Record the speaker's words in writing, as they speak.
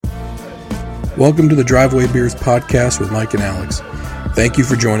Welcome to the Driveway Beers podcast with Mike and Alex. Thank you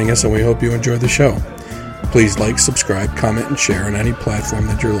for joining us, and we hope you enjoy the show. Please like, subscribe, comment, and share on any platform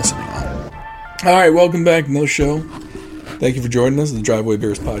that you're listening on. All right, welcome back to another show. Thank you for joining us, the Driveway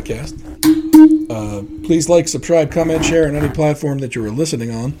Beers podcast. Please like, subscribe, comment, share on any platform that you are listening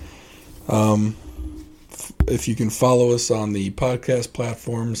on. If you can follow us on the podcast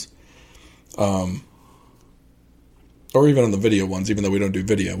platforms, or even on the video ones, even though we don't do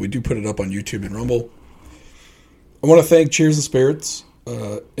video. We do put it up on YouTube and Rumble. I want to thank Cheers and Spirits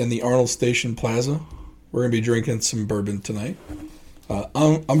in the Arnold Station Plaza. We're going to be drinking some bourbon tonight.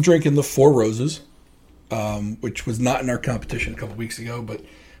 I'm drinking the Four Roses, which was not in our competition a couple weeks ago, but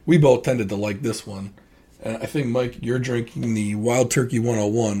we both tended to like this one. And I think, Mike, you're drinking the Wild Turkey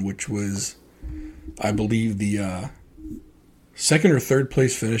 101, which was, I believe, the second or third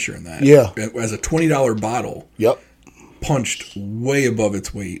place finisher in that. Yeah. As a $20 bottle. Yep. Punched way above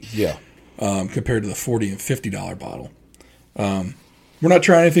its weight. Yeah. Compared to the $40 and $50 bottle. We're not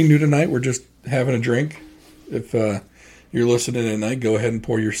trying anything new tonight. We're just having a drink. If you're listening tonight, go ahead and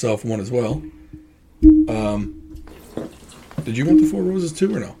pour yourself one as well. Did you want the Four Roses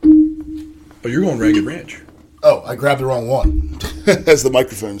too or no? Oh, you're going Ragged Ranch. Oh, I grabbed the wrong one. As the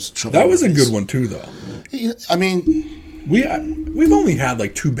microphone's... That was a good one too, though. I mean... We've only had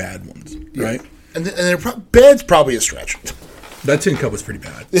like two bad ones, right? And bad's probably a stretch. That tin cup was pretty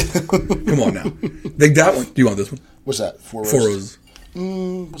bad. Come on now. Like that one. Do you want this one? What's that? Four Roses.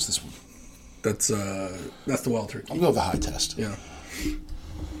 What's this one? That's the Wild Turkey. I'm going with the high test. Yeah.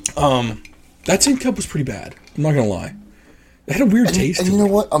 That tin cup was pretty bad. I'm not gonna lie. It had a weird taste. And you know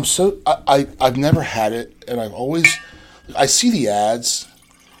what? I've never had it, and I see the ads,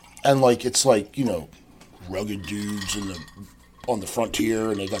 and like it's like, you know, rugged dudes on the frontier,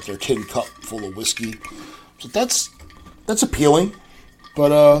 and they got their tin cup full of whiskey. So that's appealing,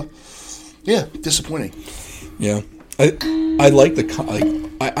 but yeah, disappointing. Yeah, I like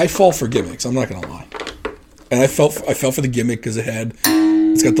I fall for gimmicks. I'm not gonna lie, and I fell for the gimmick because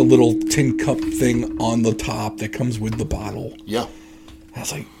it's got the little tin cup thing on the top that comes with the bottle. Yeah,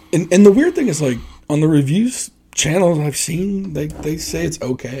 that's like, and the weird thing is, like, on the reviews channels I've seen, they say it's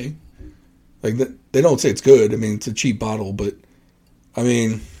okay. Like, they don't say it's good. I mean, it's a cheap bottle, but I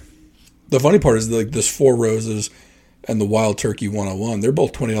mean, the funny part is, like, this Four Roses and the Wild Turkey 101, they're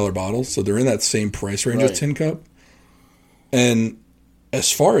both $20 bottles, so they're in that same price range as Tin Cup. And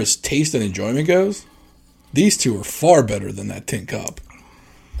as far as taste and enjoyment goes, these two are far better than that Tin Cup.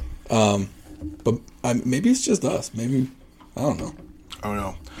 But maybe it's just us. Maybe, I don't know. Oh,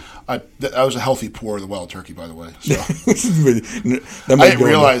 no. That was a healthy pour of the Wild Turkey, by the way. So. I didn't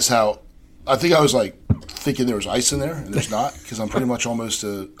realize how... I think I was like thinking there was ice in there, and there's not, because I'm pretty much almost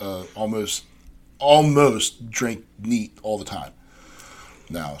drink neat all the time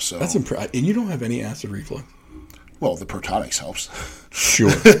now. So that's impressive. And you don't have any acid reflux. Well, the Protonics helps.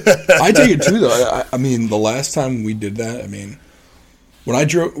 Sure, I take it too, though. I mean, the last time we did that, I mean, when I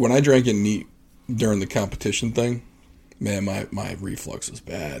drank it neat during the competition thing, man, my reflux was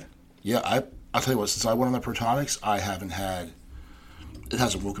bad. Yeah, I'll tell you what. Since I went on the Protonics, I haven't had. It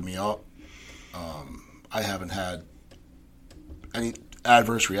hasn't woken me up. I haven't had any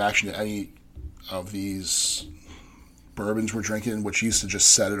adverse reaction to any of these bourbons we're drinking, which used to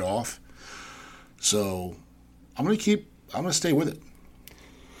just set it off. So I'm gonna stay with it.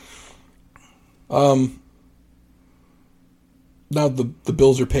 Now the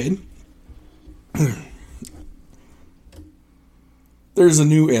bills are paid. There's a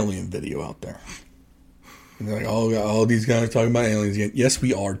new Alien video out there. And they're like, oh, all these guys are talking about aliens again. Yes,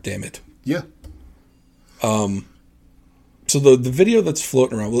 we are, damn it. Yeah. So the video that's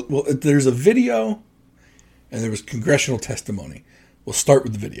floating around, well, there's a video and there was congressional testimony. We'll start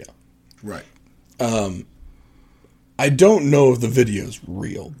with the video. Right. I don't know if the video's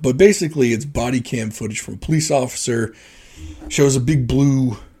real, but basically it's body cam footage from a police officer, shows a big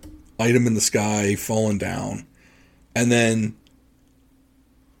blue item in the sky falling down. And then,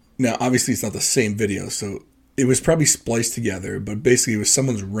 now obviously it's not the same video, so it was probably spliced together, but basically it was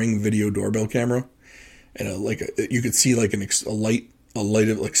someone's Ring video doorbell camera. And you could see like a light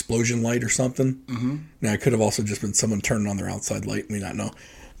of explosion light or something. Mm-hmm. Now it could have also just been someone turning on their outside light. We not know,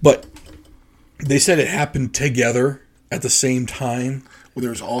 but they said it happened together at the same time. Well, there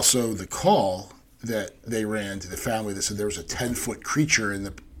was also the call that they ran to the family that said there was a 10-foot creature in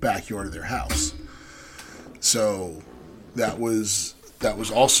the backyard of their house. So that was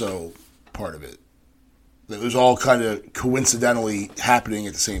also part of it. It was all kind of coincidentally happening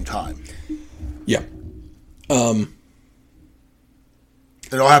at the same time. Yeah.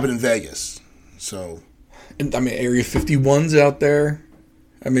 It all happened in Vegas. So, and I mean, Area 51's out there.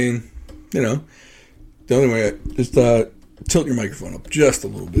 I mean, You know, the only way is tilt your microphone up just a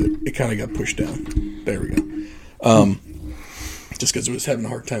little bit. It kind of got pushed down. There we go. Just because it was having a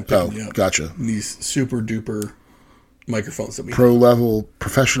hard time picking you up. Gotcha. These super duper microphones that we Pro level,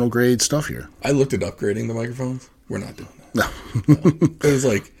 professional grade stuff here. I looked at upgrading the microphones. We're not doing that. No. It was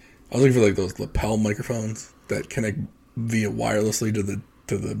like I was looking for like those lapel microphones that connect via wirelessly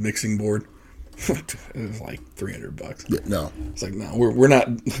to the mixing board. It was like $300. Yeah, no. It's like no, we're not.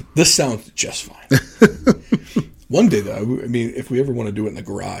 This sounds just fine. One day though, I mean, if we ever want to do it in the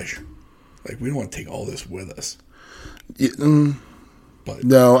garage, like we don't want to take all this with us. Yeah, But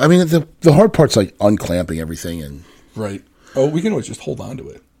no, I mean the hard part's like unclamping everything, and right. Oh, we can always just hold on to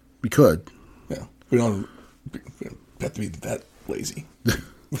it. we could. Yeah, we don't have to be that lazy.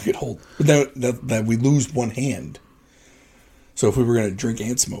 We could hold, but that we lose one hand. So if we were going to drink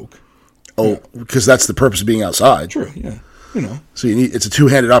and smoke, Oh, because that's the purpose of being outside. true, yeah, you know, So it's a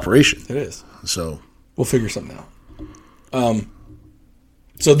two-handed operation. it is. So We'll figure something out.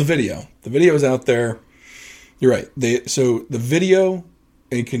 So the video is out there. You're right. So the video,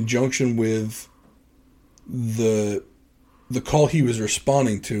 in conjunction with the call he was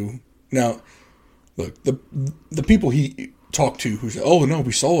responding to. Now, look, the people he talked to who said, "Oh no,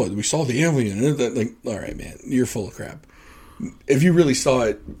 we saw it. We saw the alien." And like, all right, man, you're full of crap. If you really saw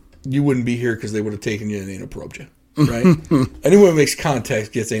it, you wouldn't be here because they would have taken you and anal probed you, right? Anyone who makes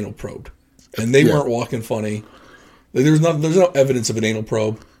contact gets anal probed, and they weren't walking funny. Like, there's no evidence of an anal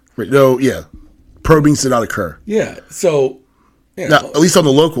probe. right, no, yeah, probings did not occur. Yeah, so you Now, know, at least on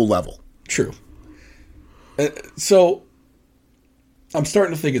the local level. true. So I'm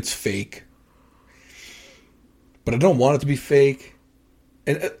starting to think it's fake, but I don't want it to be fake,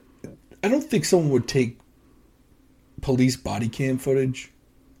 and I don't think someone would take police body cam footage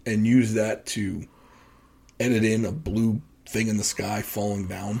and use that to edit in a blue thing in the sky falling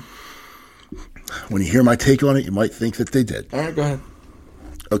down. When you hear my take on it, you might think that they did. All right, go ahead.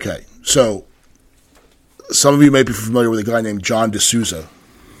 Okay, so some of you may be familiar with a guy named John D'Souza.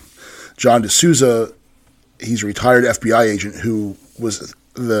 John D'Souza, he's a retired FBI agent who was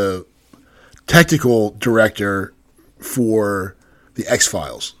the technical director for the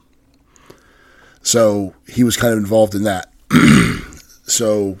X-Files. So he was kind of involved in that.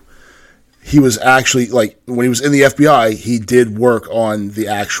 So he was actually, like, when he was in the FBI, he did work on the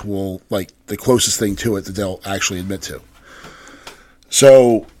actual, like, the closest thing to it that they'll actually admit to.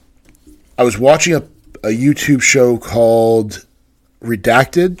 So I was watching a YouTube show called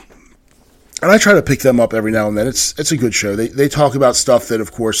Redacted, and I try to pick them up every now and then. It's a good show. They talk about stuff that,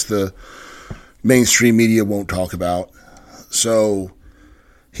 of course, the mainstream media won't talk about. So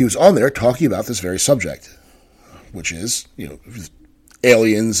he was on there talking about this very subject, which is,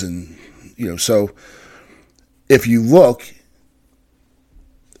 aliens and, so if you look,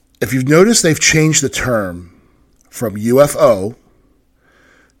 if you've noticed, they've changed the term from UFO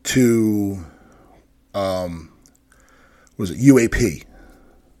to, UAP,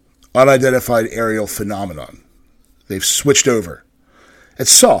 unidentified aerial phenomenon. They've switched over.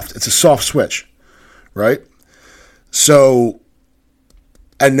 It's soft. It's a soft switch, right? So,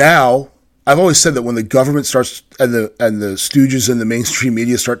 and now, I've always said that when the government starts and the stooges in the mainstream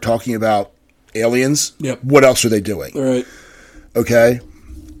media start talking about aliens, Yep. What else are they doing? All right. Okay?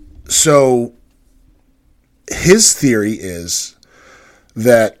 So, his theory is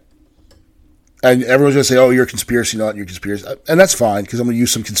that, and everyone's going to say, oh, you're a conspiracy nut, and that's fine, because I'm going to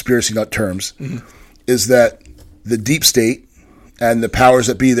use some conspiracy nut terms, is that the deep state and the powers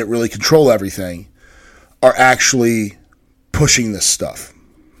that be that really control everything are actually pushing this stuff.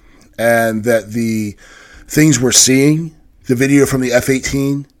 And that the things we're seeing, the video from the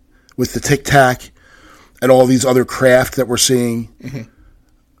F-18 with the Tic Tac and all these other craft that we're seeing,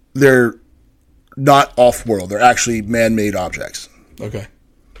 they're not off-world. They're actually man-made objects. Okay.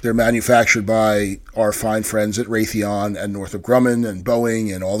 They're manufactured by our fine friends at Raytheon and Northrop Grumman and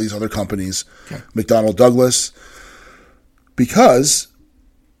Boeing and all these other companies, McDonnell Douglas, because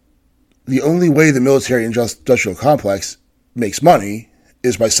the only way the military industrial complex makes money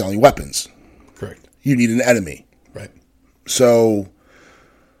is by selling weapons. Correct. You need an enemy. Right. So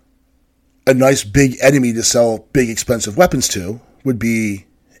a nice big enemy to sell big expensive weapons to would be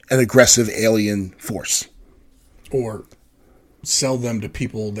an aggressive alien force. Or sell them to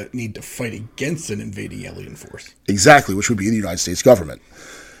people that need to fight against an invading alien force. Exactly, which would be the United States government.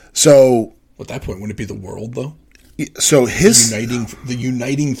 So At that point, wouldn't it be the world, though? So The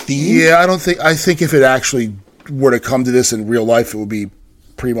uniting theme? Yeah, I think if it actually were to come to this in real life, it would be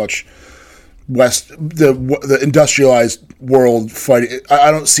pretty much the industrialized world fighting. I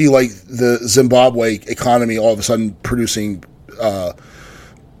don't see like the Zimbabwe economy all of a sudden producing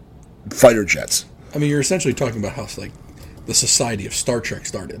fighter jets. I mean, you're essentially talking about how like the society of Star Trek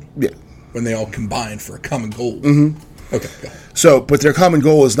started. Yeah. When they all combined for a common goal. Mm-hmm. Okay. Go ahead. So, but their common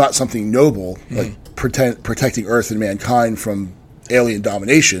goal is not something noble, like protecting Earth and mankind from alien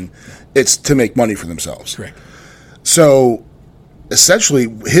domination. It's to make money for themselves. Correct. So, essentially,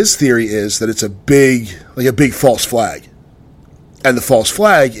 his theory is that it's a big false flag. And the false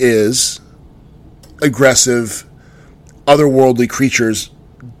flag is aggressive, otherworldly creatures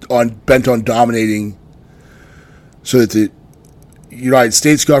bent on dominating, so that the United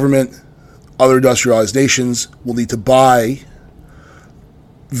States government, other industrialized nations will need to buy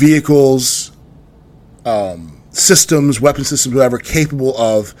vehicles, systems, weapon systems, whatever, capable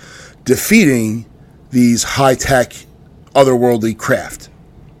of defeating these high-tech, otherworldly craft.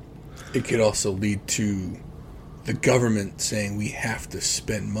 It could also lead to the government saying we have to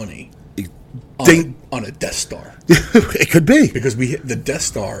spend money on a Death Star. It could be. Because the Death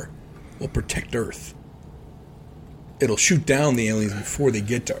Star will protect Earth. It'll shoot down the aliens before they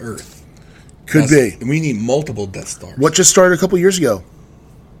get to Earth. Could be. And we need multiple Death Stars. What just started a couple years ago?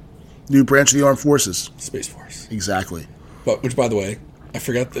 New branch of the Armed Forces. Space Force. Exactly. But which, by the way, I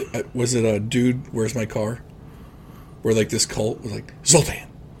forgot that. Was it a Dude, Where's My Car? Where like this cult was like, Zoltan.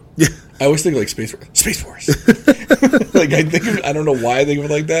 Yeah. I always think like Space Force. Like I don't know why I think of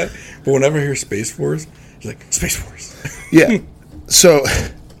it like that, but whenever I hear Space Force, it's like Space Force. Yeah. So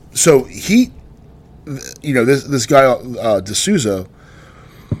he, this guy D'Souza,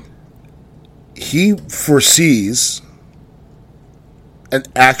 he foresees an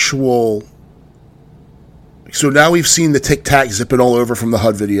actual. So now we've seen the Tic Tac zipping all over from the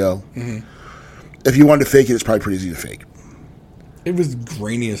HUD video. Mm-hmm. If you wanted to fake it, it's probably pretty easy to fake. It was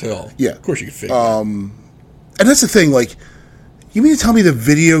grainy as hell. Yeah. Of course you could fake it. And that's the thing, like, you mean to tell me the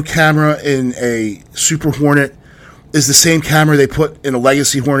video camera in a Super Hornet is the same camera they put in a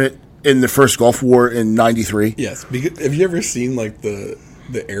Legacy Hornet in the first Gulf War in 93? Yes. Because, have you ever seen, like, the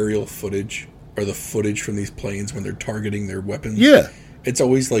aerial footage or the footage from these planes when they're targeting their weapons? Yeah. It's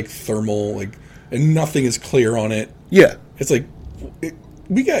always, like, thermal, like, and nothing is clear on it. Yeah. It's like,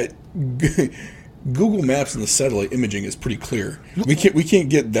 we got... Google Maps and the satellite imaging is pretty clear. We can't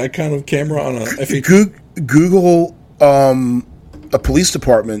get that kind of camera on a F-18. Google a police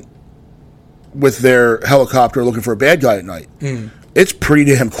department with their helicopter looking for a bad guy at night. Mm. It's pretty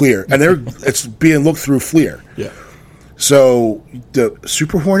damn clear, and it's being looked through FLIR. Yeah. So the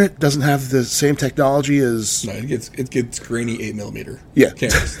Super Hornet doesn't have the same technology as. No, it gets grainy 8mm. Yeah.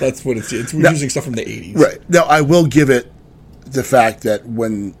 Cameras. That's what it's using stuff from the 80s. Right. Now I will give it the fact that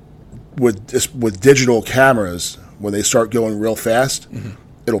with digital cameras, when they start going real fast,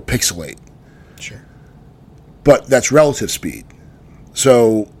 it'll pixelate. Sure. But that's relative speed.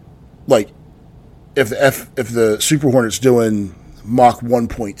 So, like, if the Super Hornet's doing Mach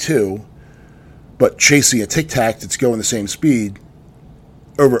 1.2, but chasing a Tic Tac that's going the same speed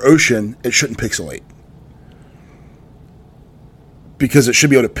over ocean, it shouldn't pixelate. Because it should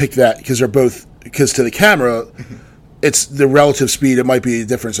be able to pick that, because to the camera, it's the relative speed. It might be a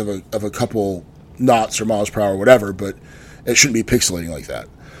difference of a couple knots or miles per hour or whatever, but it shouldn't be pixelating like that.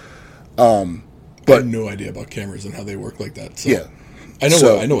 I have no idea about cameras and how they work like that. So yeah.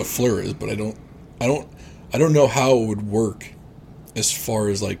 I know what FLIR is, but I don't know how it would work as far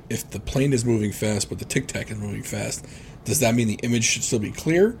as like if the plane is moving fast but the Tic Tac is moving fast, does that mean the image should still be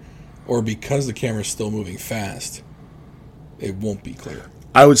clear? Or because the camera is still moving fast, it won't be clear?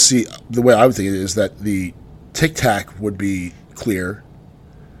 The way I would think it is that the Tic Tac would be clear.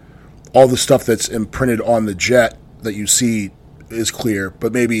 All the stuff that's imprinted on the jet that you see is clear,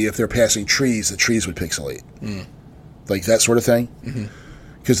 but maybe if they're passing trees, the trees would pixelate. Like that sort of thing.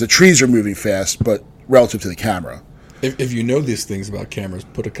 Because the trees are moving fast, but relative to the camera. If you know these things about cameras,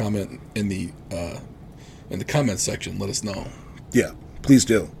 put a comment in the comments section. Let us know. Yeah, please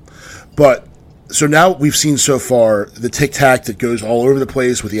do. But so now we've seen so far the Tic Tac that goes all over the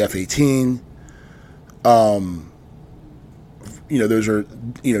place with the F-18. Those are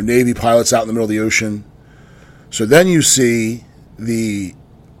Navy pilots out in the middle of the ocean. So then you see the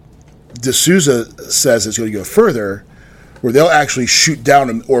D'Souza says it's going to go further, where they'll actually shoot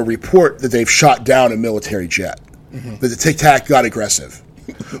down or report that they've shot down a military jet. That the Tic Tac got aggressive.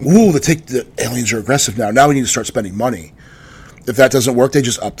 Ooh, the aliens are aggressive now. Now we need to start spending money. If that doesn't work, they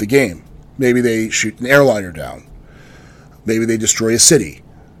just up the game. Maybe they shoot an airliner down. Maybe they destroy a city.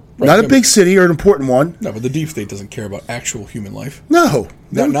 Right. Not a big city or an important one. No, but the deep state doesn't care about actual human life. No.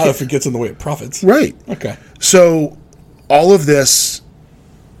 Not if it gets in the way of profits. Right. Okay. So all of this,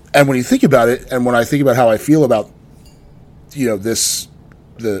 and when you think about it, and when I think about how I feel about, I'll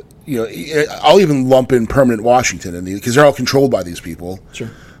even lump in permanent Washington because they're all controlled by these people. Sure.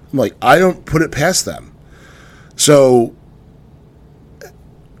 I'm like, I don't put it past them. So,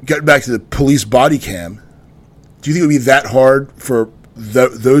 getting back to the police body cam, do you think it would be that hard for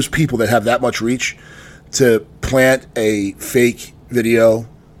those people that have that much reach to plant a fake video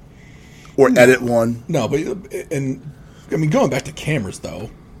or edit one? No, but I mean, going back to cameras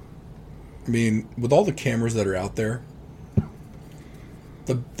though, I mean, with all the cameras that are out there,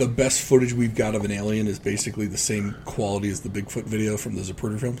 the best footage we've got of an alien is basically the same quality as the Bigfoot video from the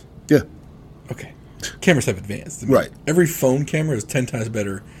Zapruder films. Yeah. Okay. Cameras have advanced. I mean, right. Every phone camera is 10 times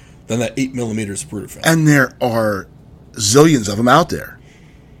better than that 8mm Zapruder film. And there are zillions of them out there.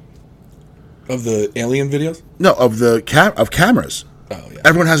 Of the alien videos? No, of the cameras. Oh, yeah.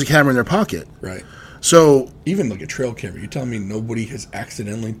 Everyone has a camera in their pocket. Right. So even like a trail camera. You're telling me nobody has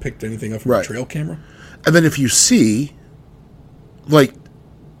accidentally picked anything up from right. a trail camera? And then if you see, like,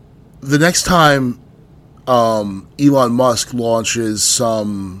 the next time Elon Musk launches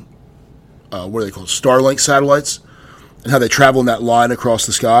some, what are they called, Starlink satellites, and how they travel in that line across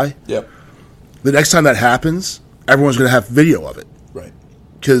the sky. Yep. The next time that happens, everyone's going to have video of it. Right.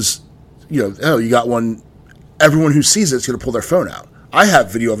 Because, you know, you got one, everyone who sees it's going to pull their phone out. I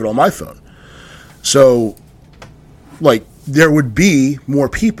have video of it on my phone. So, like, there would be more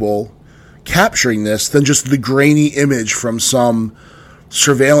people capturing this than just the grainy image from some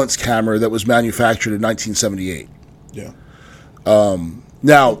surveillance camera that was manufactured in 1978. Yeah.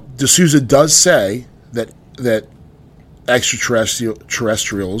 Now, D'Souza does say that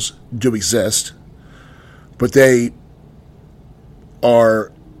extraterrestrials do exist, but they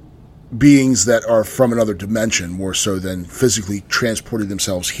are beings that are from another dimension more so than physically transporting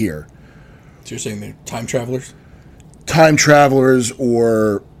themselves here. So you're saying they're time travelers? Time travelers,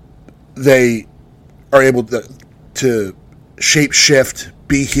 or they are able to shape shift,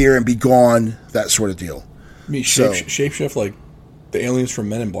 be here and be gone, that sort of deal. You mean shapeshift like the aliens from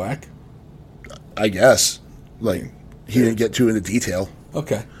Men in Black? I guess. Like, he didn't get too into detail.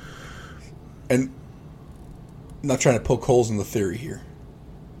 Okay. And not trying to poke holes in the theory here.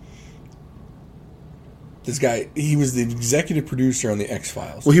 This guy, he was the executive producer on the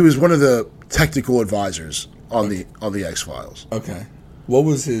X-Files. Well, he was one of the technical advisors on the X-Files. Okay. What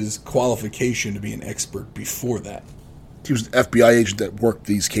was his qualification to be an expert before that? He was an FBI agent that worked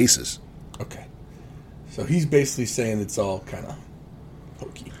these cases. Okay. So he's basically saying it's all kind of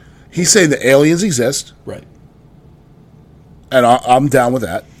hokey. He's saying that aliens exist. Right. And I'm down with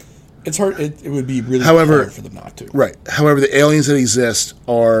that. It's hard. It would be really hard for them not to. Right. However, the aliens that exist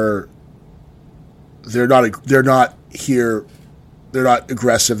are... They're not here. They're not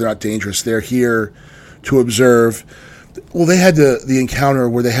aggressive. They're not dangerous. They're here to observe. Well, they had the encounter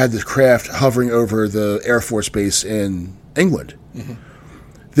where they had the craft hovering over the Air Force Base in England. Mm-hmm.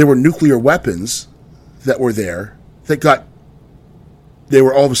 There were nuclear weapons that were there they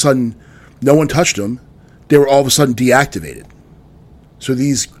were all of a sudden, no one touched them. They were all of a sudden deactivated. So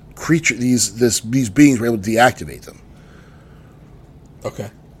these these beings were able to deactivate them. Okay.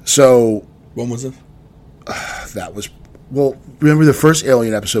 So when was it? That was, well, remember the first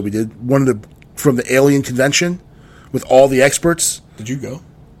Alien episode we did? From the Alien Convention with all the experts? Did you go?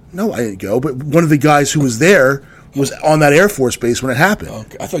 No, I didn't go, but one of the guys who was there was on that Air Force Base when it happened.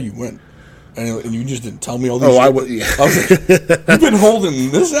 Okay. I thought you went. And you just didn't tell me all these Oh, shit. I was, yeah. I was like, you've been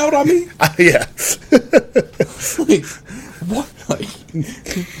holding this out on me? Yeah. Like, what?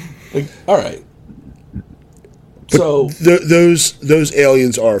 Like, all right. But so those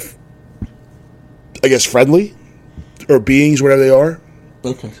aliens are, I guess, friendly or beings, whatever they are.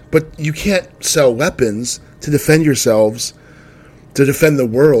 Okay. But you can't sell weapons to defend yourselves, to defend the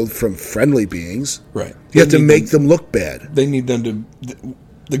world from friendly beings. Right. You have to make them look bad. They need them to...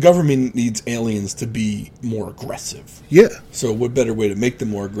 The government needs aliens to be more aggressive. Yeah. So what better way to make them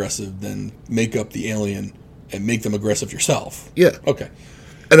more aggressive than make up the alien and make them aggressive yourself? Yeah. Okay.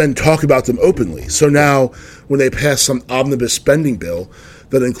 And then talk about them openly. So now, when they pass some omnibus spending bill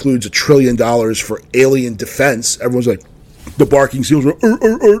that includes $1 trillion for alien defense, everyone's like, the barking seals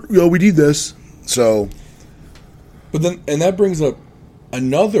are, we need this. So. But then, and that brings up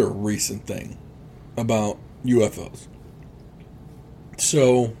another recent thing about UFOs.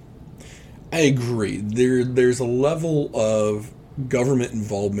 So, I agree. There's a level of government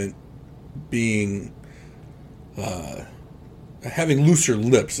involvement being having looser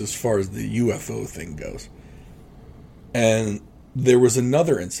lips as far as the UFO thing goes. And there was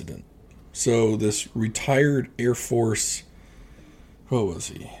another incident. So this retired Air Force, what was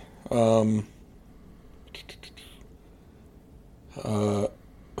he?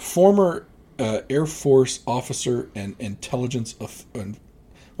 Former Air Force officer and intelligence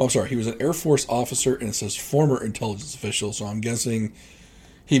he was an Air Force officer, and it says former intelligence official, so I'm guessing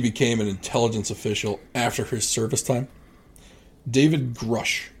he became an intelligence official after his service time. David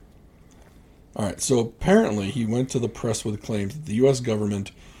Grush. All right, so apparently he went to the press with claims that the U.S.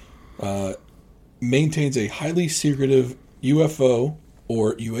 government maintains a highly secretive UFO,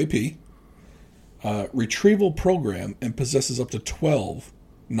 or UAP, retrieval program and possesses up to 12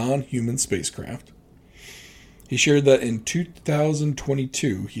 non-human spacecraft. He shared that in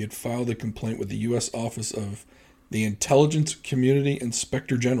 2022, he had filed a complaint with the U.S. Office of the Intelligence Community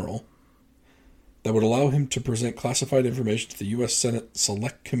Inspector General that would allow him to present classified information to the U.S. Senate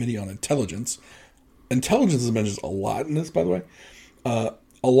Select Committee on Intelligence. Intelligence is mentioned a lot in this, by the way,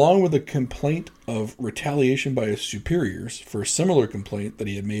 along with a complaint of retaliation by his superiors for a similar complaint that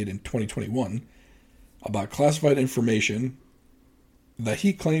he had made in 2021 about classified information that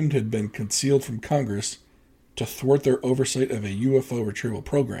he claimed had been concealed from Congress to thwart their oversight of a UFO retrieval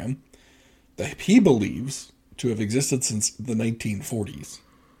program that he believes to have existed since the 1940s.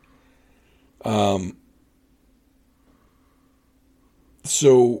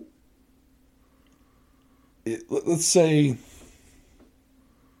 Let's say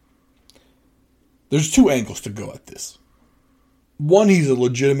there's two angles to go at this. One, he's a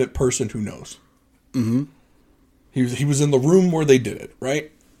legitimate person who knows. Mm-hmm. He was in the room where they did it,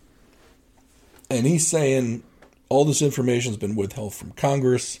 right? And he's saying all this information's been withheld from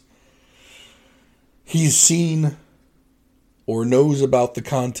Congress. He's seen or knows about the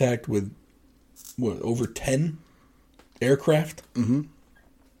contact with, over 10 aircraft? Mm-hmm.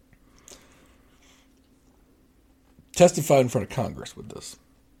 Testified in front of Congress with this.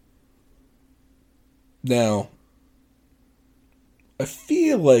 Now, I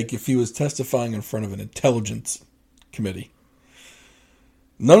feel like if he was testifying in front of an intelligence committee,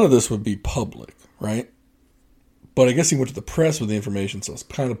 none of this would be public, right? But I guess he went to the press with the information, so it's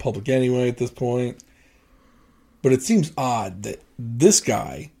kind of public anyway at this point. But it seems odd that this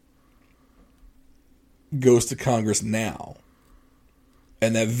guy goes to Congress now,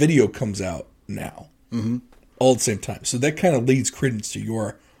 and that video comes out now, all at the same time. So that kind of leads credence to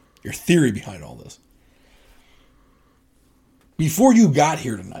your theory behind all this. Before you got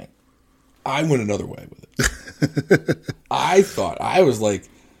here tonight, I went another way with it. I was like,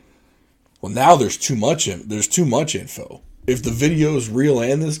 well, now there's too much info. If the video's real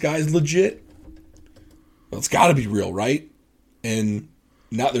and this guy's legit, well, it's got to be real, right? And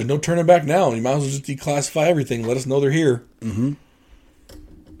now there's no turning back now. You might as well just declassify everything. Let us know they're here. Mm-hmm.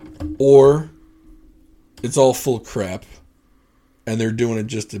 Or it's all full of crap, and they're doing it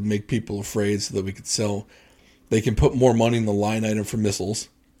just to make people afraid so that we could sell. They can put more money in the line item for missiles.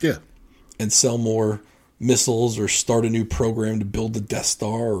 Yeah. And sell more missiles or start a new program to build the Death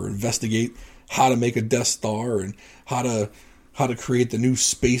Star or investigate how to make a Death Star and how to create the new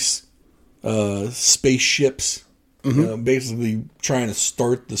spaceships. Mm-hmm. Basically trying to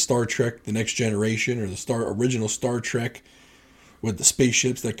start the Star Trek, the Next Generation, or the original Star Trek with the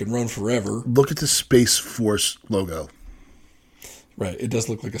spaceships that can run forever. Look at the Space Force logo. Right. It does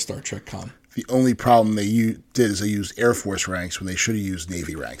look like a Star Trek con. The only problem they did is they used Air Force ranks when they should have used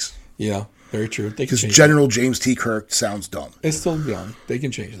Navy ranks. Yeah, very true. Because General James T. Kirk sounds dumb. It's still young. They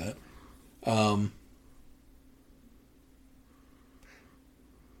can change that.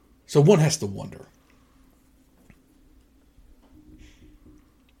 So one has to wonder.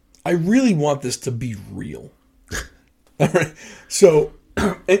 I really want this to be real. All right. So,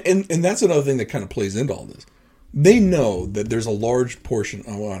 and that's another thing that kind of plays into all this. They know that there's a large portion,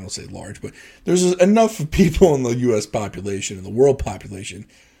 well, I don't say large, but there's enough people in the U.S. population and the world population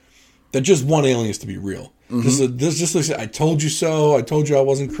that just want aliens to be real. Mm-hmm. Just like, I told you so. I told you I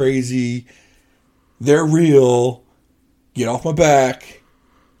wasn't crazy. They're real. Get off my back.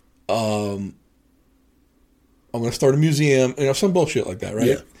 I'm going to start a museum. Some bullshit like that, right?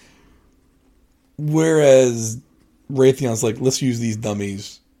 Yeah. Whereas Raytheon's like, let's use these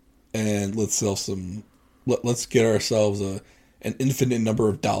dummies and let's sell some. Let's get ourselves an infinite number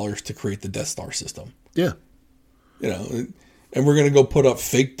of dollars to create the Death Star system. Yeah. And we're going to go put up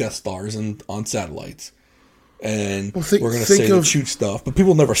fake Death Stars on satellites. And we're going to say they shoot stuff, but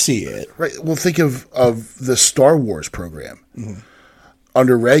people never see it. Right. Well, think of the Star Wars program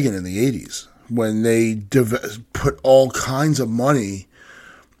under Reagan in the 80s when they put all kinds of money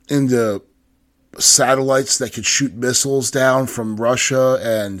into satellites that could shoot missiles down from Russia,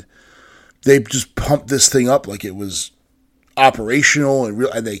 and they just pumped this thing up like it was operational and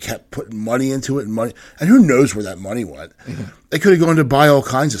real, and they kept putting money into it and who knows where that money went. Mm-hmm. They could have gone to buy all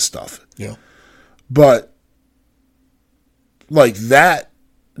kinds of stuff. Yeah. But like that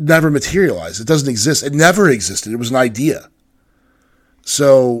never materialized. It doesn't exist. It never existed. It was an idea.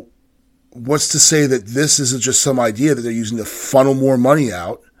 So what's to say that this isn't just some idea that they're using to funnel more money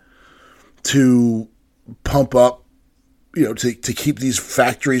out to pump up, to keep these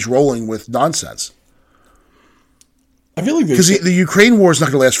factories rolling with nonsense? I feel like because the Ukraine war is not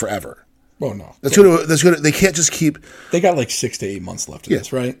going to last forever. Oh no, that's going to. They can't just keep. They got like 6 to 8 months left of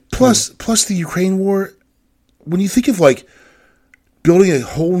this, right? Plus the Ukraine war. When you think of like building a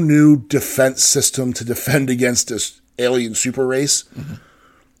whole new defense system to defend against this alien super race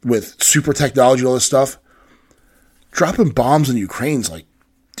with super technology, all this stuff, dropping bombs in Ukraine's like,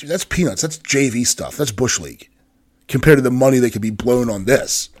 dude, that's peanuts. That's JV stuff. That's Bush League compared to the money that could be blown on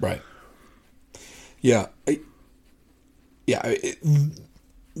this. Right. Yeah.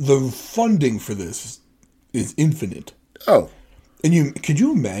 The funding for this is infinite. Oh. And could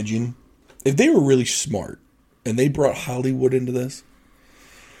you imagine if they were really smart and they brought Hollywood into this?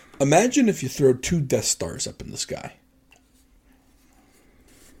 Imagine if you throw 2 Death Stars up in the sky.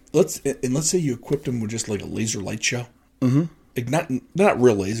 Let's say you equipped them with just like a laser light show. Mm-hmm. Like not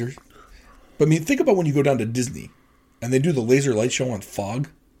real lasers. But I mean, think about when you go down to Disney and they do the laser light show on fog.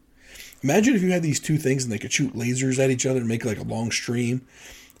 Imagine if you had these 2 things and they could shoot lasers at each other and make like a long stream,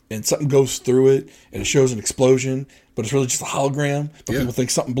 and something goes through it and it shows an explosion, but it's really just a hologram, but people think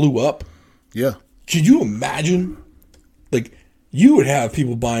something blew up. Yeah. Could you imagine? Like, you would have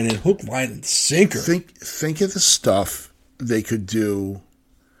people buying in hook, line, and sinker. Think of the stuff they could do.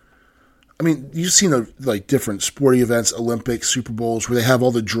 I mean, you've seen like different sporting events, Olympics, Super Bowls, where they have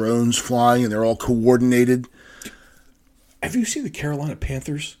all the drones flying and they're all coordinated. Have you seen the Carolina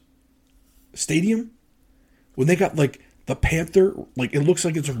Panthers stadium? When they got like the panther, like it looks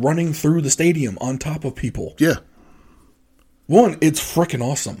like it's running through the stadium on top of people. Yeah. 1, it's freaking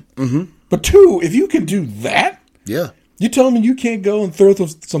awesome. Mm-hmm. But 2, if you can do that, yeah, you telling me you can't go and throw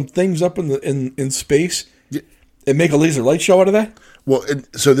some things up in space and make a laser light show out of that? Well,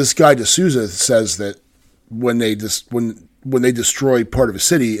 so this guy D'Souza says that when they destroy part of a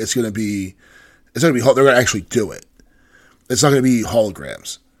city, they're going to actually do it. It's not going to be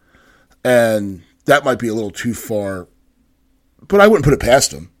holograms, and that might be a little too far. But I wouldn't put it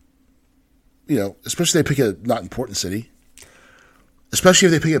past them. Especially if they pick a not important city. Especially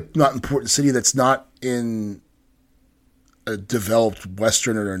if they pick a not important city that's not in a developed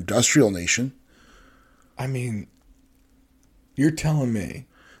Western or industrial nation. I mean, you're telling me.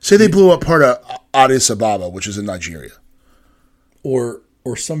 Say they blew up part of Addis Ababa, which is in Nigeria. Or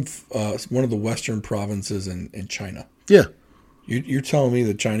some one of the Western provinces in China. Yeah. You're telling me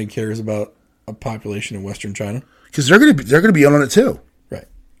that China cares about a population in Western China? Because they're going to be in on it too. Right.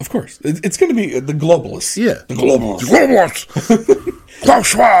 Of course. It's going to be the globalists. Yeah. The globalists. The globalists. Klaus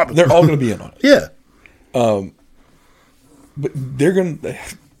Schwab. They're all going to be in on it. Yeah. But they're going to...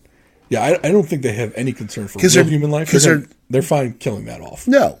 Yeah, I don't think they have any concern for real human life. They're fine killing that off.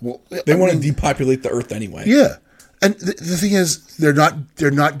 No. Well, they want to depopulate the earth anyway. Yeah. And the thing is, they're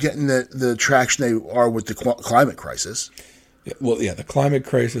not getting the traction they are with the climate crisis. Yeah, the climate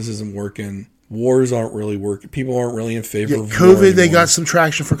crisis isn't working. Wars aren't really working. People aren't really in favor of COVID, they got some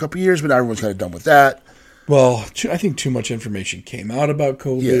traction for a couple of years, but now everyone's kind of done with that. Well, I think too much information came out about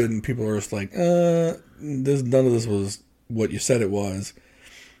COVID, and people are just like, none of this was what you said it was.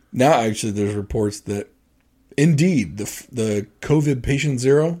 Now, actually, there's reports that, indeed, the COVID patient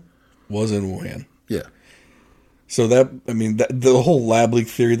 0 was in Wuhan. Yeah. So the whole lab leak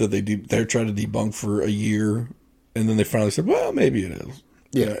theory that they're trying to debunk for a year, and then they finally said, well, maybe it is.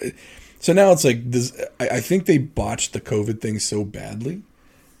 Yeah. So now it's like this. I think they botched the COVID thing so badly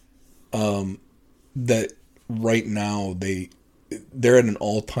that right now they're at an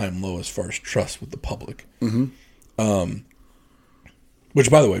all-time low as far as trust with the public. Mm-hmm. Which,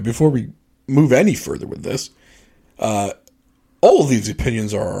 by the way, before we move any further with this, all of these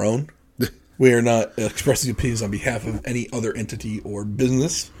opinions are our own. We are not expressing opinions on behalf of any other entity or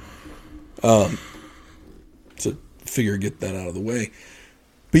business. So get that out of the way.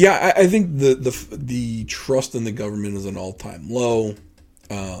 But yeah, I think the trust in the government is an all-time low.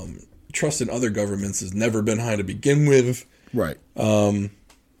 Trust in other governments has never been high to begin with. Right.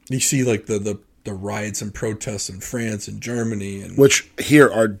 You see like the riots and protests in France and Germany, and which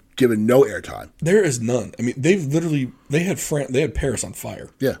here are given no airtime. There is none. I mean, they had Paris on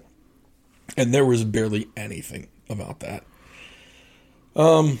fire. Yeah. And there was barely anything about that.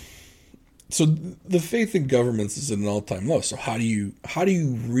 So the faith in governments is at an all-time low. So how do you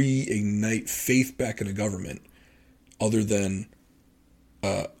reignite faith back in a government other than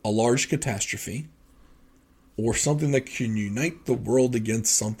a large catastrophe or something that can unite the world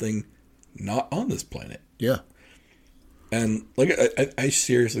against something not on this planet? Yeah. And like I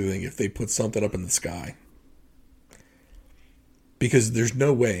seriously think if they put something up in the sky, because there's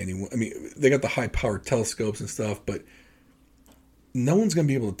no way anyone. I mean, they got the high powered telescopes and stuff, but no one's going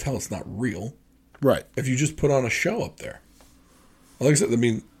to be able to tell it's not real. Right. If you just put on a show up there. Like I said, I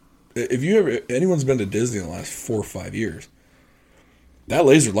mean, if anyone's been to Disney in the last 4 or 5 years, that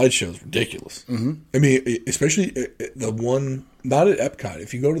laser light show is ridiculous. Mm-hmm. I mean, especially the one, not at Epcot.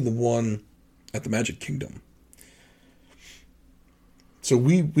 If you go to the one at the Magic Kingdom. So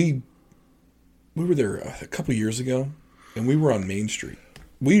we were there a couple years ago, and we were on Main Street.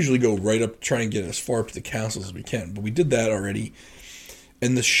 We usually go right up, try and get as far up to the castles as we can, but we did that already.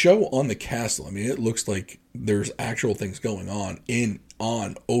 And the show on the castle, I mean, it looks like there's actual things going on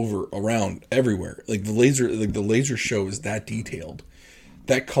over, around, everywhere. Like the laser show is that detailed,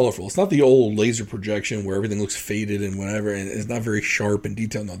 that colorful. It's not the old laser projection where everything looks faded and whatever, and it's not very sharp and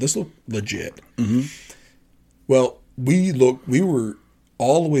detailed. No, this looked legit. Mm-hmm. Well, we were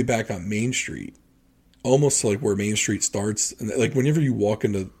all the way back on Main Street, almost to like where Main Street starts. And like whenever you walk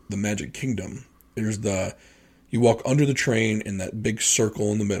into the Magic Kingdom, you walk under the train in that big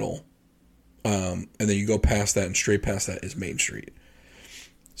circle in the middle. And then you go past that, and straight past that is Main Street.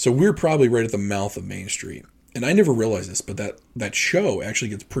 So we're probably right at the mouth of Main Street. And I never realized this, but that show actually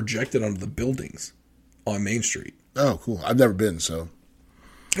gets projected onto the buildings on Main Street. Oh, cool. I've never been, so.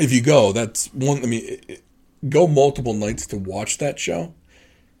 If you go, that's one, I mean, go multiple nights to watch that show.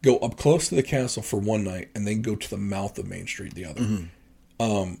 Go up close to the castle for one night, and then go to the mouth of Main Street the other.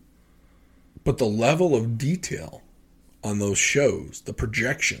 Mm-hmm. But the level of detail on those shows, the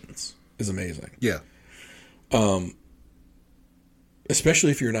projections, is amazing. Yeah.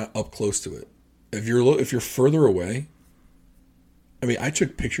 Especially if you're not up close to it. If you're further away, I mean, I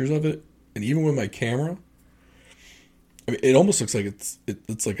took pictures of it, and even with my camera, I mean, it almost looks like it's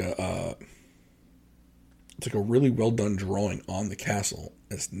like a really well done drawing on the castle.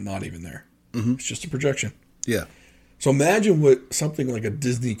 It's not even there. Mm-hmm. It's just a projection. Yeah. So imagine what something like a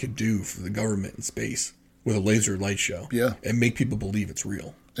Disney could do for the government in space with a laser light show. Yeah. And make people believe it's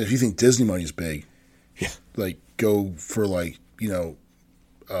real. If you think Disney money is big, yeah, like go for like,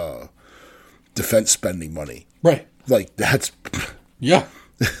 defense spending money. Right. Like that's. Yeah.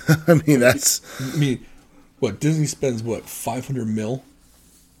 I mean, that's. I mean, what Disney spends? What, $500 million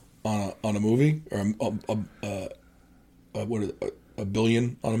on a movie, or a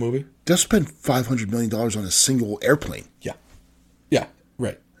billion on a movie? They'll spend $500 million on a single airplane. Yeah. Yeah.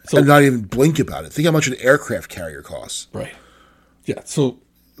 Right. So, and not even blink about it. Think how much an aircraft carrier costs. Right. Yeah. So,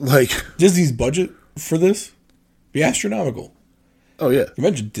 like Disney's budget for this be astronomical. Oh yeah.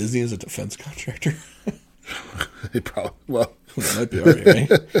 Imagine Disney as a defense contractor. It probably it might be all right, right?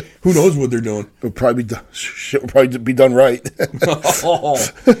 Who knows what they're doing? It'll probably be done. Shit will probably be done right.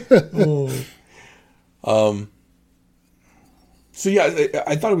 So yeah,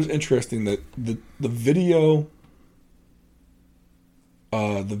 I thought it was interesting that the video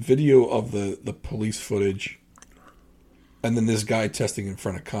of the police footage, and then this guy testing in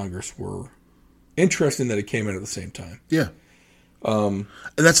front of Congress were interesting. That it came out at the same time. Yeah. And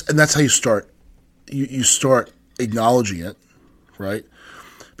that's how you start. You start acknowledging it, right?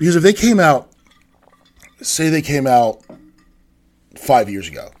 Because if they came out, say they came out 5 years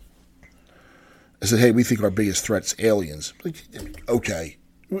ago, and said, "Hey, we think our biggest threat's aliens." Like, okay,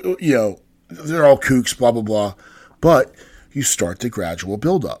 they're all kooks, blah blah blah. But you start the gradual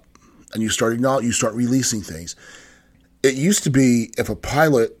buildup, and you start releasing things. It used to be if a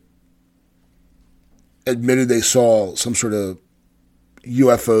pilot admitted they saw some sort of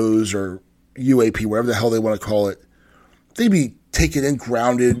UFOs or UAP, whatever the hell they want to call it, they'd be taken in,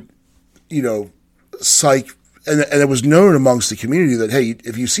 grounded, psych. And it was known amongst the community that, hey,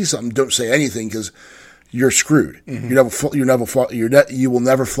 if you see something, don't say anything because you're screwed. Mm-hmm. You will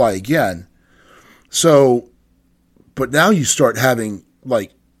never fly again. So, but now you start having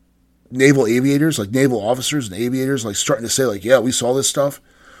like naval aviators, like naval officers and aviators, like starting to say like, yeah, we saw this stuff.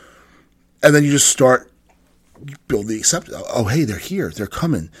 And then you just build the acceptance. Oh, hey, they're here. They're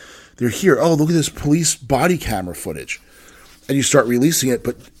coming. They're here. Oh, look at this police body camera footage. And you start releasing it,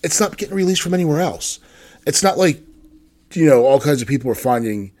 but it's not getting released from anywhere else. It's not like, all kinds of people are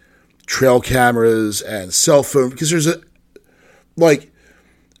finding trail cameras and cell phone, because there's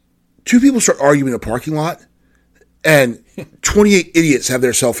two people start arguing in a parking lot and 28 idiots have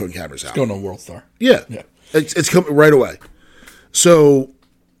their cell phone cameras out. It's going on World Star. Yeah. It's coming right away. So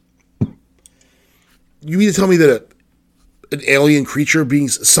you mean to tell me that an alien creature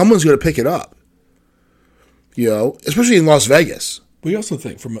someone's going to pick it up, especially in Las Vegas. We also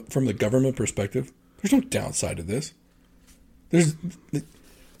think from the government perspective, there's no downside to this. There's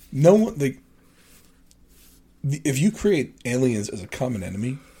no one. If you create aliens as a common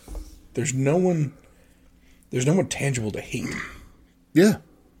enemy, there's no one tangible to hate. Yeah.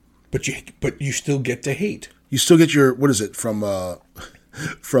 But you still get to hate. You still get your, what is it, from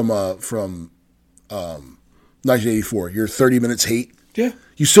 1984, your 30 minutes hate. Yeah.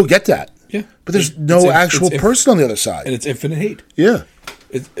 You still get that. Yeah. But there's no actual person on the other side. And it's infinite hate. Yeah.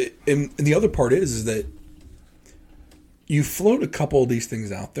 And the other part is that you float a couple of these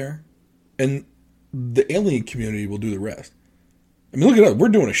things out there, and the alien community will do the rest. I mean, look at us. We're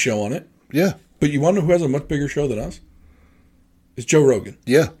doing a show on it. Yeah. But you want to know who has a much bigger show than us? It's Joe Rogan.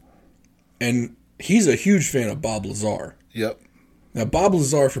 Yeah. And he's a huge fan of Bob Lazar. Yep. Now, Bob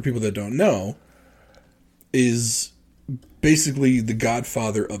Lazar, for people that don't know, is basically the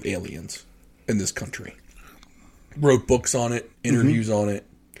godfather of aliens in this country. Wrote books on it, interviews on it.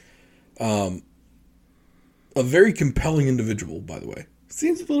 A very compelling individual, by the way.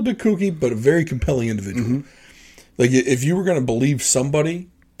 Seems a little bit kooky, but a very compelling individual. Like, if you were going to believe somebody,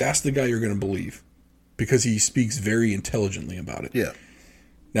 that's the guy you're going to believe. Because he speaks very intelligently about it. Yeah.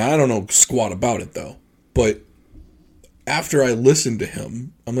 Now, I don't know squat about it, though. But after I listened to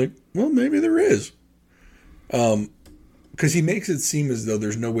him, I'm like, well, maybe there is. Because he makes it seem as though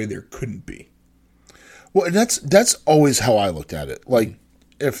there's no way there couldn't be. Well, and that's always how I looked at it. Like,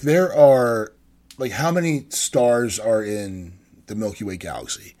 if there are, like, how many stars are in the Milky Way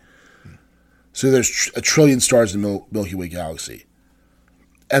galaxy? So there's a trillion stars in the Milky Way galaxy.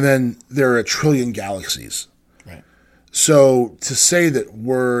 And then there are a trillion galaxies. Right. So to say that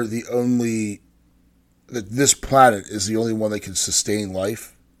that this planet is the only one that can sustain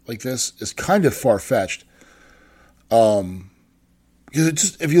life like this is kind of far-fetched.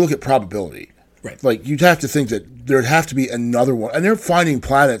 Because if you look at probability, right, like you'd have to think that there'd have to be another one, and they're finding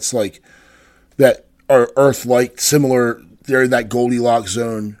planets like that are Earth-like, similar. They're in that Goldilocks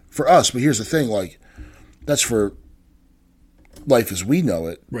zone for us. But here's the thing: like that's for life as we know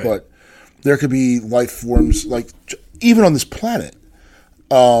it. Right. But there could be life forms like even on this planet.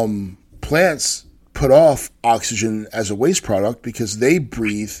 Plants put off oxygen as a waste product because they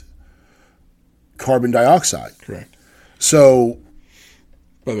breathe carbon dioxide. Correct. So,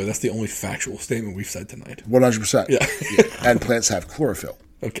 by the way, that's the only factual statement we've said tonight. 100%. Yeah. And plants have chlorophyll.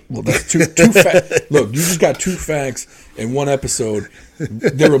 Okay. Well, that's two facts. Look, you just got 2 facts in one episode.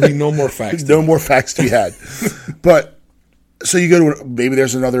 There will be no more facts. No more facts to be had. But, so you go to, maybe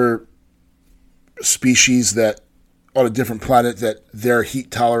there's another species that, on a different planet, that their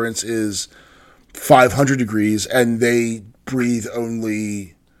heat tolerance is 500 degrees and they breathe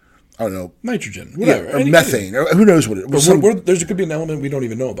only, I don't know, nitrogen, whatever, or methane, or who knows what it is. There could be an element we don't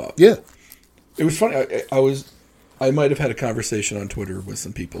even know about. Yeah. It was funny. I might have had a conversation on Twitter with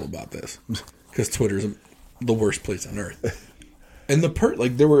some people about this because Twitter is the worst place on earth. And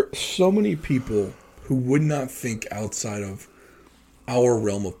there were so many people who would not think outside of our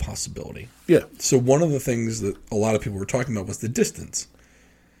realm of possibility. Yeah. So one of the things that a lot of people were talking about was the distance.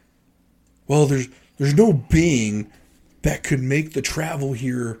 Well, there's no being that could make the travel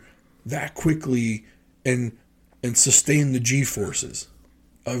here that quickly and sustain the G-forces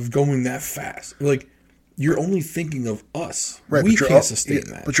of going that fast. Like, you're only thinking of us. Right, we can't sustain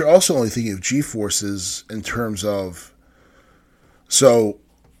that. But you're also only thinking of G-forces in terms of,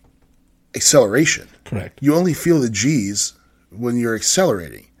 acceleration. Correct. You only feel the G's when you're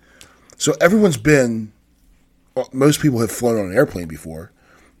accelerating. So most people have flown on an airplane before,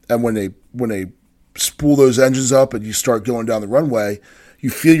 and when they spool those engines up and you start going down the runway, you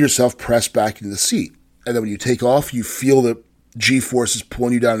feel yourself press back into the seat. And then when you take off, you feel the G-forces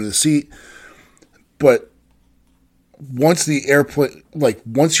pulling you down into the seat. But once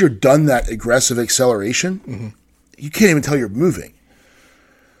once you're done that aggressive acceleration, you can't even tell you're moving.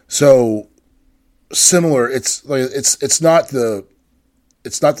 So similar, it's not the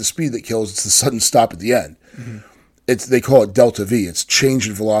speed that kills, it's the sudden stop at the end. They call it delta V. It's change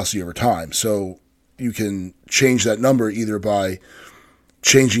in velocity over time. So you can change that number either by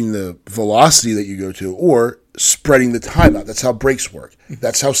changing the velocity that you go to or spreading the time out. That's how brakes work.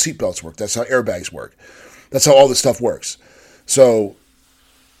 That's how seatbelts work. That's how airbags work. That's how all this stuff works. So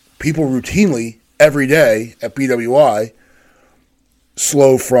people routinely, every day at BWI,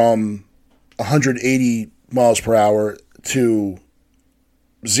 slow from 180 miles per hour to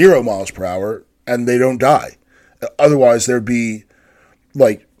 0 miles per hour, and they don't die. Otherwise, there'd be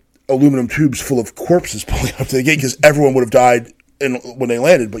like aluminum tubes full of corpses pulling up to the gate because everyone would have died when they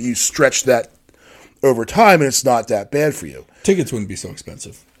landed. But you stretch that over time, and it's not that bad for you. Tickets wouldn't be so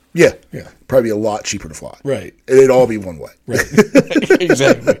expensive. Yeah. Probably a lot cheaper to fly. Right. It'd all be one way. Right.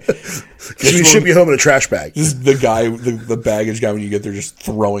 Exactly. You ship you home in a trash bag. This is the guy, the baggage guy, when you get there, just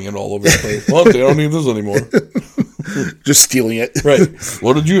throwing it all over the place. Well, they don't need this anymore. Just stealing it. Right.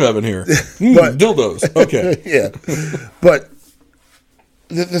 What did you have in here? Dildos. Okay. Yeah. But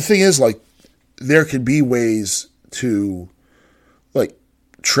the thing is, like, there could be ways to, like,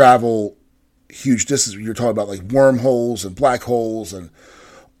 travel huge distances. You're talking about, like, wormholes and black holes and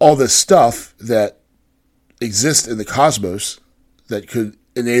all this stuff that exists in the cosmos that could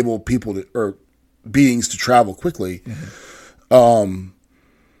enable people to, or beings to travel quickly. Mm-hmm.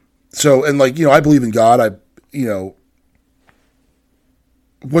 So, and, like, I believe in God.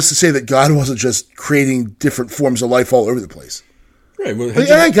 What's to say that God wasn't just creating different forms of life all over the place? Right. Well, like,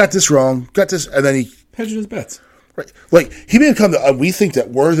 I got this wrong. Got this, and then he hedging his bets. Right. Like, he may come to. We think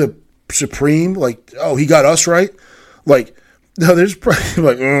that we're the supreme. Like, oh, he got us right. Like, no, there's probably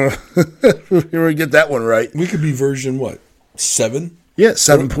like, here we get that one right. We could be version what 7? Yeah,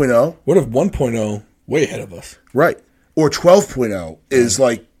 7.0. What if 1.0 way ahead of us? Right. Or 12.0 is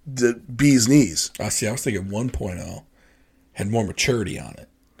like the bee's knees. See, I was thinking 1.0 had more maturity on it.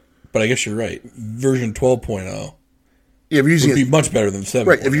 But I guess you're right. Version 12.0 would be much better than 7.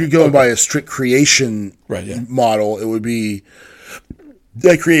 Right. If you're going by a strict creation model, it would be,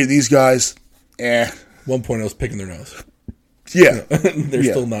 they created these guys. 1.0 is picking their nose. Yeah. They're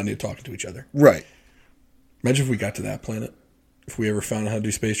still not talking to each other. Right. Imagine if we got to that planet. If we ever found out how to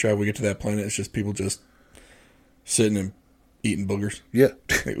do space travel, we get to that planet, it's just people just sitting and eating boogers. Yeah.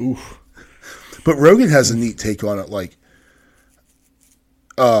 Like, oof. But Rogan has a neat take on it. Like,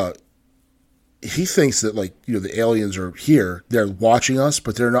 he thinks that, like, the aliens are here. They're watching us,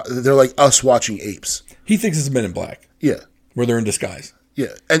 but they're not. They're like us watching apes. He thinks it's Men in Black. Yeah, where they're in disguise.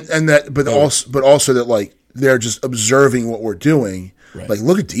 Yeah, and that, but also that, like, they're just observing what we're doing. Right. Like,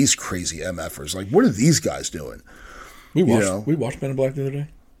 look at these crazy MFers. Like, what are these guys doing? We watched Men in Black the other day.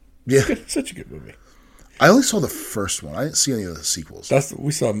 Yeah, such a good movie. I only saw the first one. I didn't see any of the sequels.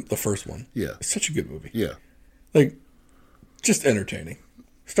 We saw the first one. Yeah, it's such a good movie. Yeah, like, just entertaining,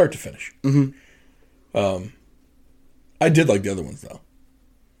 start to finish. Mm-hmm. I did like the other ones though.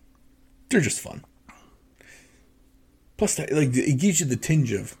 They're just fun. Plus, it gives you the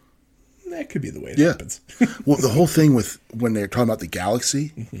tinge of that could be the way it happens. Well, the whole thing with when they're talking about the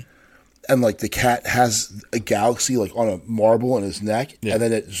galaxy, mm-hmm. and, like, the cat has a galaxy, like, on a marble in his neck, and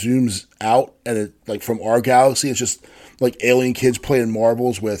then it zooms out, and it, like, from our galaxy, it's just like alien kids playing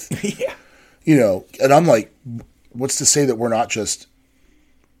marbles with, and I'm like, what's to say that we're not just,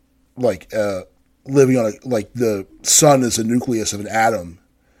 like, living on like the sun is a nucleus of an atom,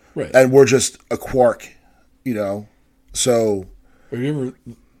 right? And we're just a quark, So, have you ever?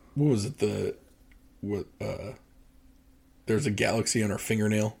 What was it? There's a galaxy on our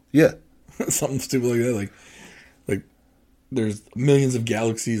fingernail. Yeah, something stupid like that. Like there's millions of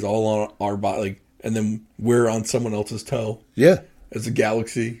galaxies all on our body, like, and then we're on someone else's toe. Yeah, as a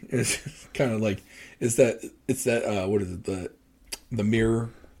galaxy. And it's kind of like it's that what is it, the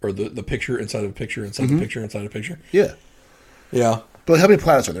mirror or the picture inside of a picture inside mm-hmm. the picture inside a picture. Yeah. But how many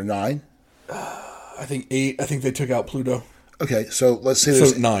planets are there? 9? I think 8. I think they took out Pluto. Okay, so let's say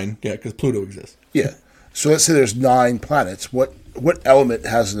there's 9. Yeah, because Pluto exists. Yeah. So let's say there's 9 planets. What element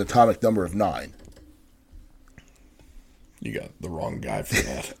has an atomic number of 9? You got the wrong guy for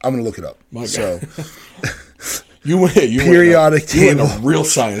that. I'm going to look it up. My so you periodic table. You went in a real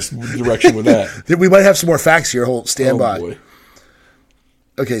science direction with that. We might have some more facts here. Stand by. Boy.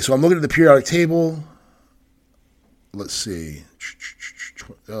 Okay, so I'm looking at the periodic table. Let's see.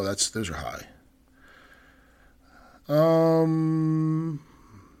 Oh, those are high.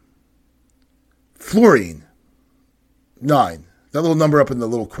 Fluorine, 9. That little number up in the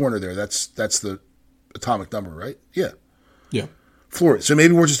little corner there, that's the atomic number, right? Yeah. Yeah. Fluorine. So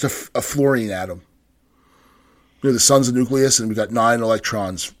maybe we're just a fluorine atom. The sun's a nucleus, and we've got 9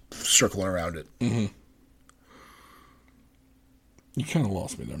 electrons circling around it. Mm-hmm. You kind of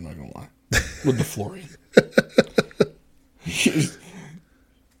lost me there, I'm not going to lie. With the fluorine.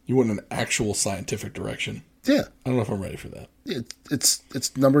 You went in an actual scientific direction. Yeah. I don't know if I'm ready for that.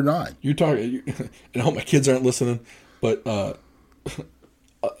 It's number 9. You're talking, and I hope my kids aren't listening, but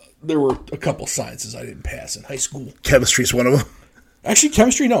there were a couple sciences I didn't pass in high school. Chemistry's one of them. Actually,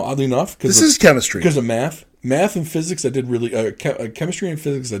 chemistry, no, oddly enough. This is chemistry. Because of math. Math and physics, I did really, chemistry and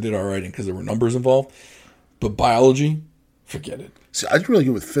physics, I did all right in because there were numbers involved. But biology, forget it. See, I did really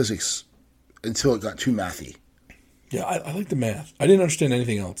good with physics until it got too mathy. Yeah, I like the math. I didn't understand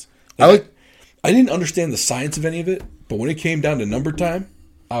anything else. I didn't understand the science of any of it, but when it came down to number time,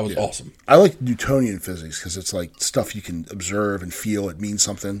 I was awesome. I like Newtonian physics because it's like stuff you can observe and feel. It means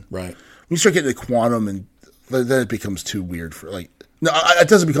something. Right. When you start getting to quantum, and then it becomes too weird for like. No, it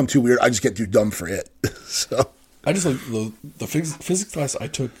doesn't become too weird. I just get too dumb for it. So I just like the physics class I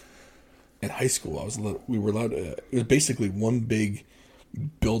took in high school. We were allowed. It was basically one big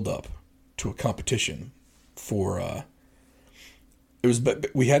build up to a competition for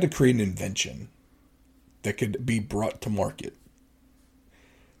we had to create an invention that could be brought to market.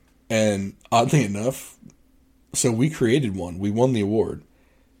 And oddly enough, so we created one. We won the award,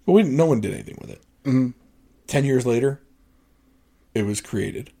 but no one did anything with it. Mm-hmm. 10 years later, it was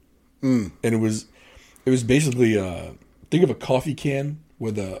created, and it was basically think of a coffee can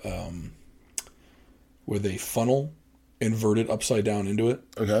with a funnel inverted upside down into it.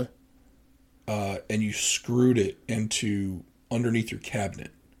 Okay. And you screwed it into underneath your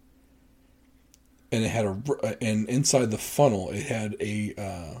cabinet, and it had and inside the funnel it had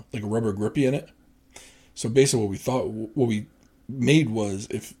a like a rubber grippy in it. So basically, what we made was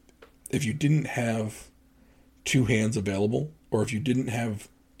if you didn't have two hands available, or if you didn't have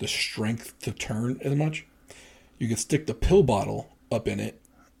the strength to turn as much, you could stick the pill bottle up in it,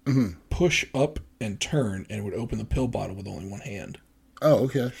 push up and turn, and it would open the pill bottle with only one hand. Oh,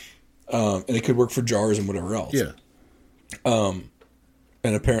 okay. And it could work for jars and whatever else. Yeah.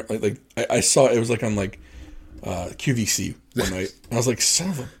 And apparently, like I saw it was like on like QVC one night. I was like,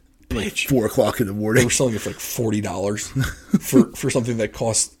 son of a bitch. 4 o'clock in the They morning. were selling it for like $40 for something that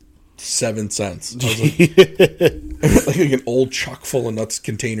cost 7 cents. I was like, like an old chock full of nuts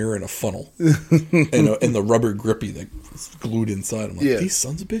container and a funnel, and the rubber grippy that was glued inside. I'm like, these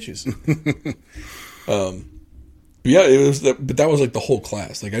sons of bitches. But yeah, it was but that was like the whole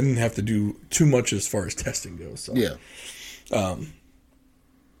class. Like I didn't have to do too much as far as testing goes. So. Yeah.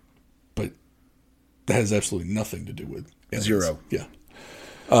 But that has absolutely nothing to do with aliens. Zero. Yeah.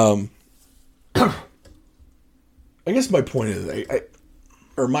 I guess my point is,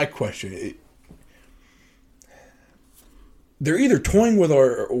 my question, they're either toying with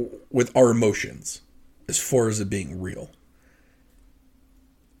our emotions as far as it being real,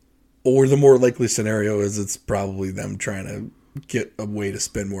 or the more likely scenario is it's probably them trying to get a way to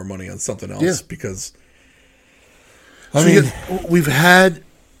spend more money on something else because. We've had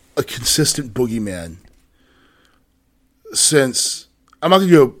a consistent boogeyman since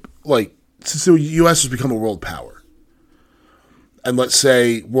the U.S. has become a world power, and let's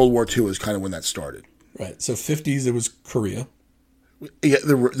say World War II is kind of when that started. Right. So 50s it was Korea. Yeah,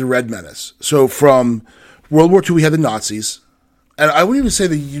 the Red Menace. So from World War II we had the Nazis, and I wouldn't even say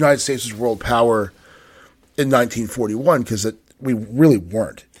the United States was world power in 1941 because we really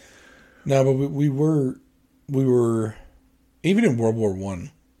weren't. No, but we were even in World War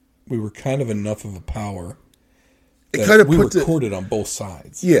I, we were kind of enough of a power. It kind of we recorded on both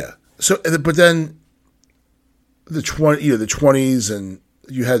sides. Yeah. So, but then the 20s, and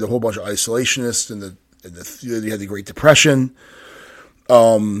you had a whole bunch of isolationists, and you had the Great Depression,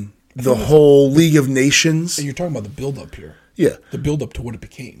 the whole League of Nations. You're talking about the build-up here. Yeah. The build-up to what it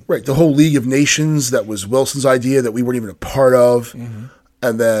became. Right. The whole League of Nations that was Wilson's idea that we weren't even a part of,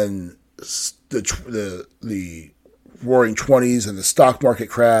 and then the Roaring 20s and the stock market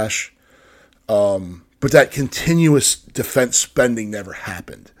crash. But that continuous defense spending never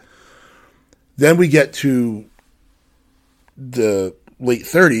happened. Then we get to the late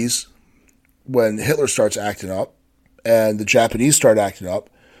 30s when Hitler starts acting up and the Japanese start acting up.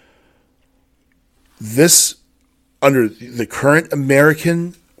 This, under the current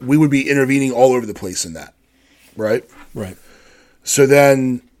American, we would be intervening all over the place in that. Right? Right. So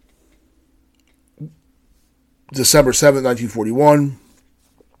then, December 7th, 1941,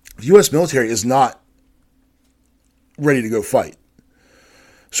 the U.S. military is not ready to go fight.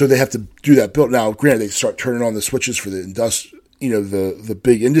 So they have to do that build. Now, granted, they start turning on the switches for the the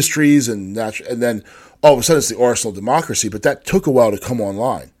big industries, and then all of a sudden it's the arsenal of democracy, but that took a while to come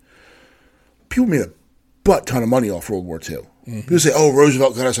online. People made a butt ton of money off World War II. People say, oh,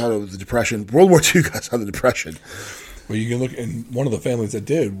 Roosevelt got us out of the Depression. World War II got us out of the Depression. Well, you can look, and one of the families that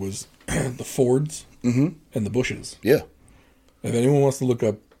did was the Fords and the Bushes. Yeah. If anyone wants to look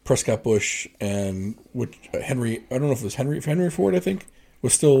up Prescott Bush and Henry, I don't know if it was Henry Ford, I think,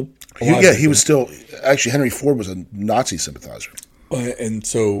 was still alive. He was still, actually, Henry Ford was a Nazi sympathizer. And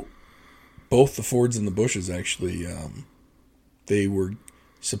so both the Fords and the Bushes actually, they were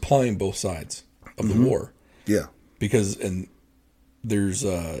supplying both sides of the war. Yeah. Because, and there's,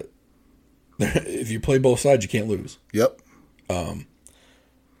 if you play both sides, you can't lose. Yep.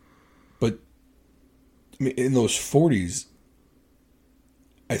 But I mean, in those 40s,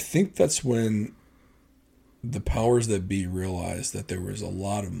 I think that's when the powers that be realized that there was a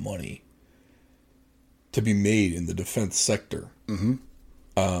lot of money to be made in the defense sector. And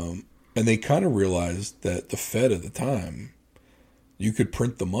they kind of realized that the Fed at the time, you could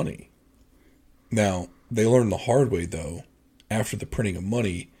print the money. Now, they learned the hard way, though, after the printing of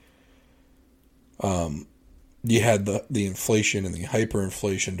money. You had the inflation and the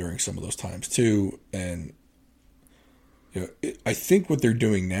hyperinflation during some of those times, too. And I think what they're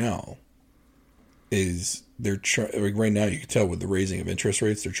doing now is they're like right now you can tell with the raising of interest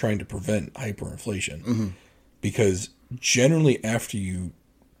rates, they're trying to prevent hyperinflation because generally after you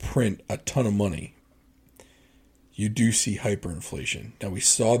print a ton of money, you do see hyperinflation. Now we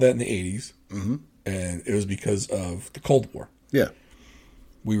saw that in the 80s, and it was because of the Cold War. Yeah.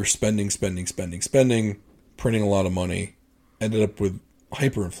 We were spending, printing a lot of money, ended up with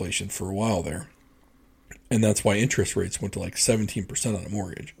hyperinflation for a while there. And that's why interest rates went to like 17% on a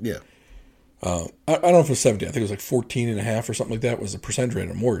mortgage. Yeah. I don't know if it was 17. I think it was like 14.5 or something like that was the percentage rate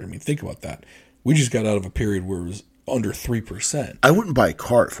on a mortgage. I mean, think about that. We just got out of a period where it was under 3%. I wouldn't buy a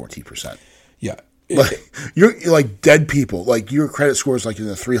car at 14%. Yeah. Like, you're like dead people. Like your credit score is like in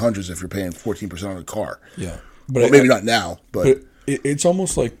the 300s if you're paying 14% on a car. Yeah. But maybe not now. But it's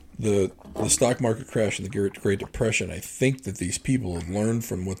almost like the stock market crash and the Great Depression. I think that these people have learned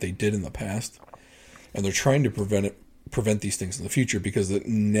from what they did in the past, and they're trying to prevent these things in the future because it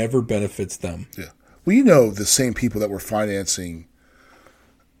never benefits them. Yeah. Well, the same people that were financing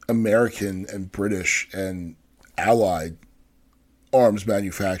American and British and Allied arms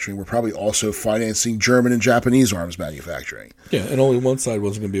manufacturing were probably also financing German and Japanese arms manufacturing. Yeah, and only one side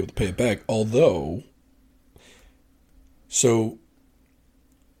wasn't going to be able to pay it back. Although, so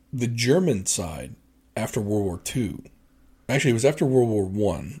the German side after World War II, actually it was after World War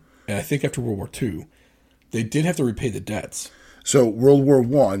I, and I think after World War II, they did have to repay the debts. So World War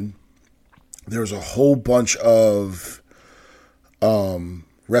I, there was a whole bunch of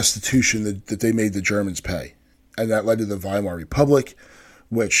restitution that they made the Germans pay. And that led to the Weimar Republic,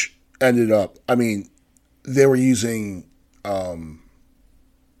 which ended up, I mean, they were using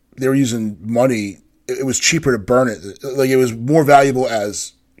money. It was cheaper to burn it. Like it was more valuable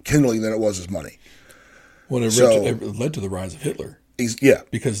as kindling than it was as money. Well, it led to the rise of Hitler. Yeah,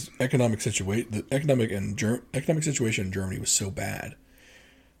 because the economic situation in Germany was so bad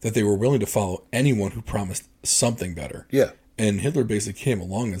that they were willing to follow anyone who promised something better. Yeah, and Hitler basically came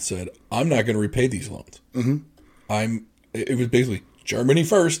along and said, "I'm not going to repay these loans. It was basically Germany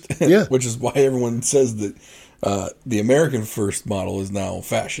first." Yeah, which is why everyone says that the American first model is now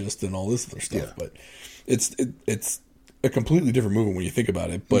fascist and all this other stuff. Yeah. But it's a completely different movement when you think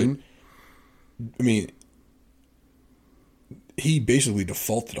about it. But I mean, he basically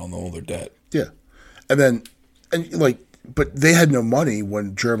defaulted on all their debt. Yeah, but they had no money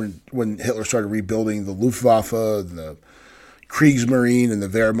when Hitler started rebuilding the Luftwaffe and the Kriegsmarine and the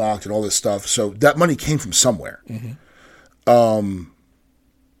Wehrmacht and all this stuff. So that money came from somewhere.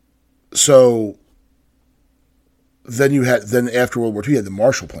 So then after World War II, you had the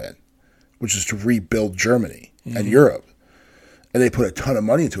Marshall Plan, which is to rebuild Germany and Europe, and they put a ton of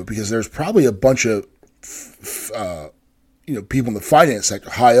money into it because there's probably a bunch of people in the finance sector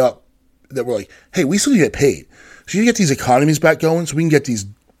high up that were like, hey, we still get paid. So you get these economies back going so we can get these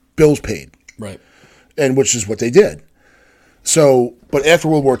bills paid. Right. And which is what they did. So, but after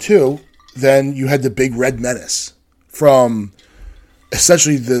World War II, then you had the big Red Menace from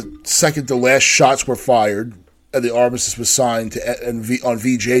essentially the second the last shots were fired and the armistice was signed on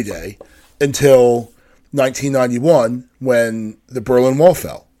VJ Day until 1991 when the Berlin Wall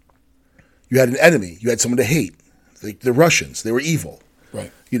fell. You had an enemy. You had someone to hate. The Russians, they were evil.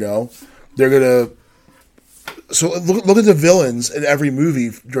 Right. They're going to... So look at the villains in every movie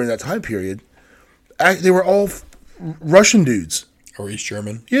during that time period. They were all Russian dudes. Or East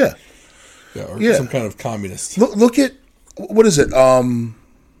German. Yeah. Yeah, some kind of communist. Look at... What is it? Die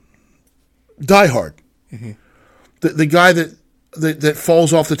Hard. Mm-hmm. The guy that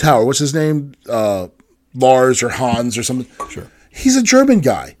falls off the tower. What's his name? Lars or Hans or something. Sure. He's a German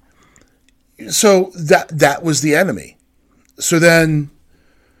guy. So that was the enemy. So then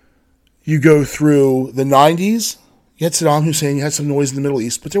you go through the 90s. You had Saddam Hussein. You had some noise in the Middle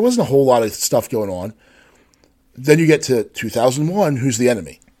East, but there wasn't a whole lot of stuff going on. Then you get to 2001. Who's the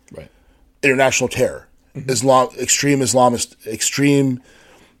enemy? Right. International terror. Extreme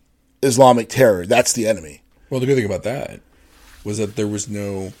Islamic terror. That's the enemy. Well, the good thing about that was that there was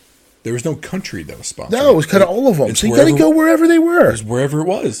no country that was sponsored. No, it was kind of all of them. So you got to go wherever they were. It was wherever it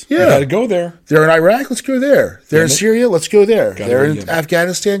was. Yeah. You got to go there. They're in Iraq, let's go there. They're in Syria, let's go there. They're in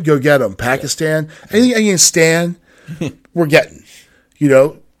Afghanistan, go get them. Pakistan, anything I can stand, we're getting.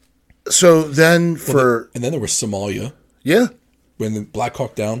 So then and then there was Somalia. Yeah. When the Black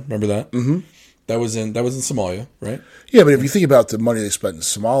Hawk Down, remember that? Mm-hmm. That was in Somalia, right? Yeah, but if you think about the money they spent in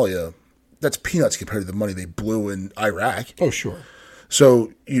Somalia, that's peanuts compared to the money they blew in Iraq. Oh, sure.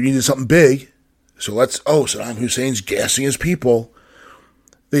 So you needed something big. So Saddam Hussein's gassing his people.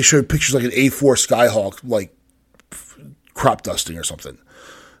 They showed pictures like an A4 Skyhawk, like crop dusting or something.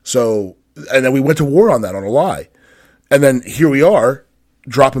 So, and then we went to war on that on a lie. And then here we are,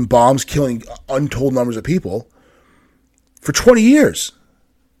 dropping bombs, killing untold numbers of people for 20 years.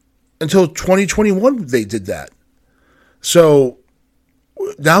 Until 2021, they did that. So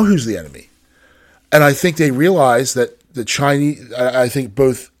now who's the enemy? And I think they realize that the Chinese, I think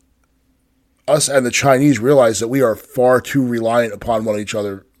both us and the Chinese realize that we are far too reliant upon one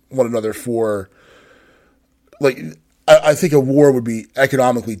another for, like, I think a war would be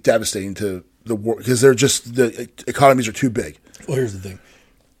economically devastating to the war because the economies are too big. Well, here's the thing.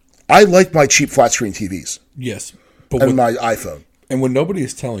 I like my cheap flat screen TVs. Yes. And my iPhone. And what nobody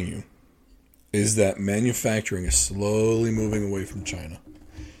is telling you is that manufacturing is slowly moving away from China.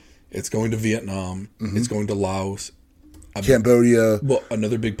 It's going to Vietnam. Mm-hmm. It's going to Laos. Cambodia. Well,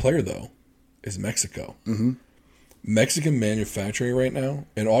 another big player, though, is Mexico. Mm-hmm. Mexican manufacturing right now,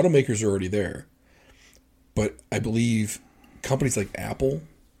 and automakers are already there. But I believe companies like Apple,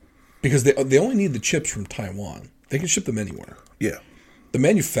 because they only need the chips from Taiwan. They can ship them anywhere. Yeah. The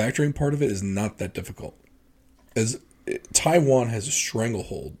manufacturing part of it is not that difficult. Taiwan has a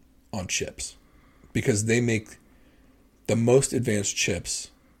stranglehold on chips because they make the most advanced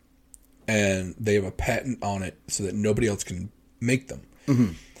chips and they have a patent on it so that nobody else can make them.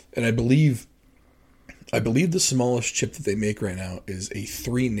 Mm-hmm. And I believe the smallest chip that they make right now is a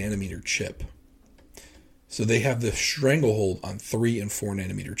 3 nanometer chip. So they have the stranglehold on 3 and 4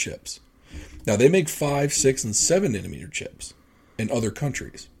 nanometer chips. Now they make 5, 6, and 7 nanometer chips in other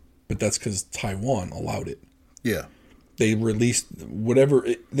countries, but that's because Taiwan allowed it. Yeah. They released whatever.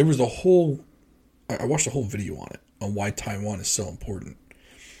 There was a whole. I watched a whole video on it on why Taiwan is so important,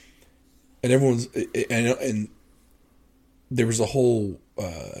 and everyone's and there was a whole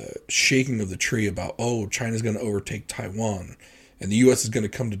shaking of the tree about China's going to overtake Taiwan, and the U.S. is going to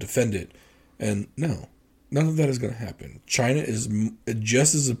come to defend it, and no, none of that is going to happen. China is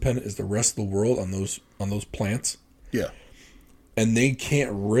just as dependent as the rest of the world on those plants. Yeah, and they can't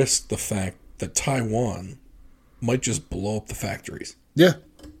risk the fact that Taiwan might just blow up the factories. Yeah.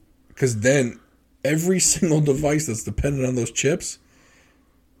 Because then every single device that's dependent on those chips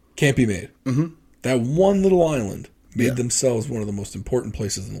can't be made. Mm-hmm. That one little island made themselves one of the most important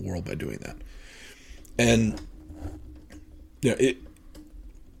places in the world by doing that. And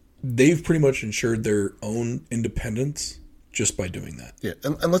they've pretty much ensured their own independence just by doing that. Yeah,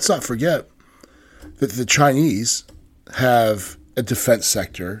 and let's not forget that the Chinese have a defense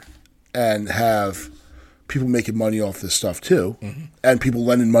sector and have people making money off this stuff too, mm-hmm. and people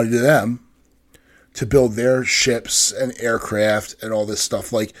lending money to them to build their ships and aircraft and all this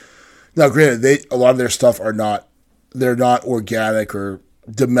stuff. Like, now, granted, a lot of their stuff they're not organic or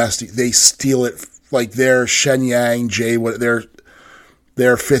domestic. They steal it. Like their Shenyang J, their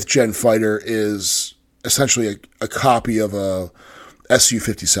 5th gen fighter is essentially a copy of a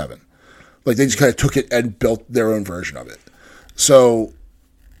Su-57. Like they just kind of took it and built their own version of it. So.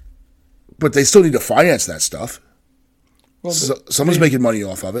 But they still need to finance that stuff. Well, someone's making money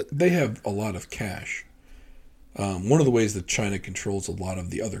off of it. They have a lot of cash. One of the ways that China controls a lot of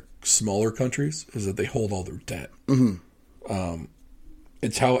the other smaller countries is that they hold all their debt. Mm-hmm.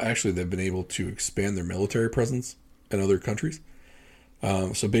 It's how actually they've been able to expand their military presence in other countries.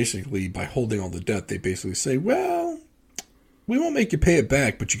 So basically, by holding all the debt, they basically say, well, we won't make you pay it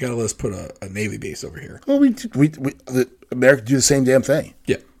back, but you got to let us put a Navy base over here. Well, America do the same damn thing.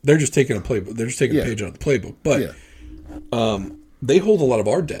 Yeah. They're just taking a playbook. They're just taking a page out of the playbook. But they hold a lot of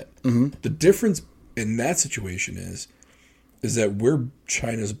our debt. Mm-hmm. The difference in that situation is that we're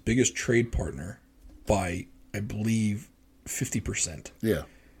China's biggest trade partner by, I believe, 50%. Yeah.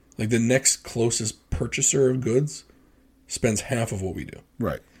 Like the next closest purchaser of goods spends half of what we do.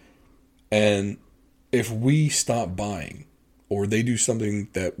 Right. And if we stop buying or they do something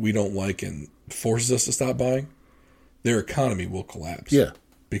that we don't like and forces us to stop buying, their economy will collapse. Yeah.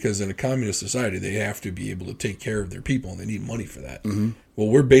 Because in a communist society, they have to be able to take care of their people, and they need money for that. Mm-hmm. Well,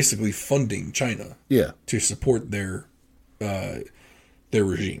 we're basically funding China to support their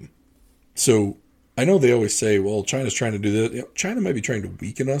regime. So I know they always say, well, China's trying to do this. China might be trying to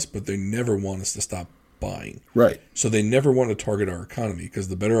weaken us, but they never want us to stop buying. Right. So they never want to target our economy, because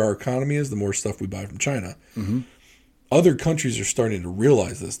the better our economy is, the more stuff we buy from China. Mm-hmm. Other countries are starting to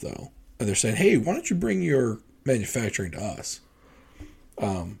realize this, though, and they're saying, hey, why don't you bring your manufacturing to us?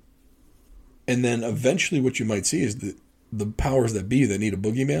 And then eventually what you might see is that the powers that be that need a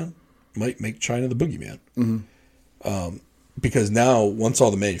boogeyman might make China the boogeyman. Mm-hmm. Because now, once all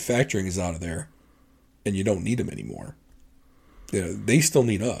the manufacturing is out of there and you don't need them anymore, they still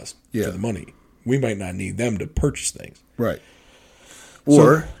need us for the money. We might not need them to purchase things. Right.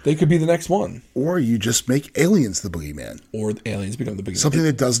 Or so they could be the next one. Or you just make aliens the boogeyman. Or aliens become the boogeyman. Something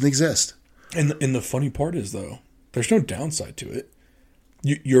that doesn't exist. And the funny part is, though, There's no downside to it.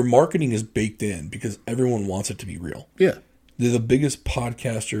 Your marketing is baked in because everyone wants it to be real. Yeah. The biggest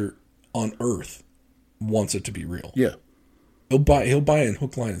podcaster on earth wants it to be real. Yeah. He'll buy in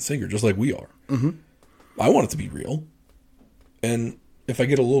hook, line, and sinker, just like we are. Mm-hmm. I want it to be real. And if I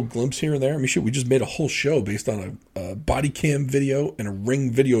get a little glimpse here and there, I mean, shit, we just made a whole show based on a body cam video and a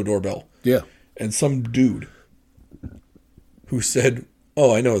Ring video doorbell. Yeah. And some dude who said,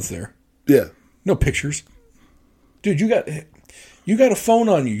 "Oh, I know it's there." Yeah. No pictures. Dude, you got a phone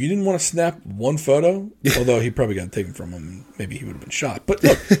on you. You didn't want to snap one photo? Although he probably got it taken from him. Maybe he would have been shot. But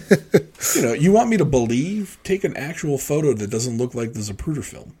look, you want me to believe? Take an actual photo that doesn't look like the Zapruder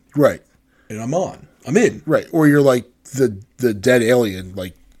film. Right. And I'm on. I'm in. Right. Or you're like the dead alien.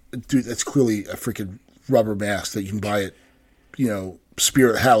 Like, dude, that's clearly a freaking rubber mask that you can buy at,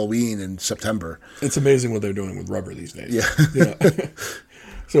 Spirit Halloween in September. It's amazing what they're doing with rubber these days. Yeah.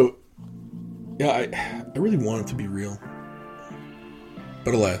 So, I really want it to be real.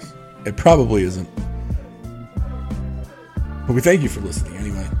 But alas, it probably isn't. But we thank you for listening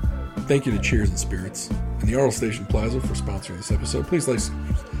anyway. Thank you to Cheers and Spirits and the Arnold Station Plaza for sponsoring this episode. Please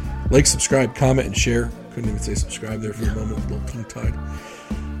like, subscribe, comment, and share. Couldn't even say subscribe there for a moment. A little tongue-tied.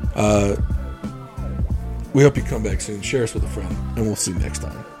 We hope you come back soon. Share us with a friend. And we'll see you next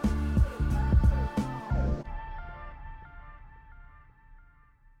time.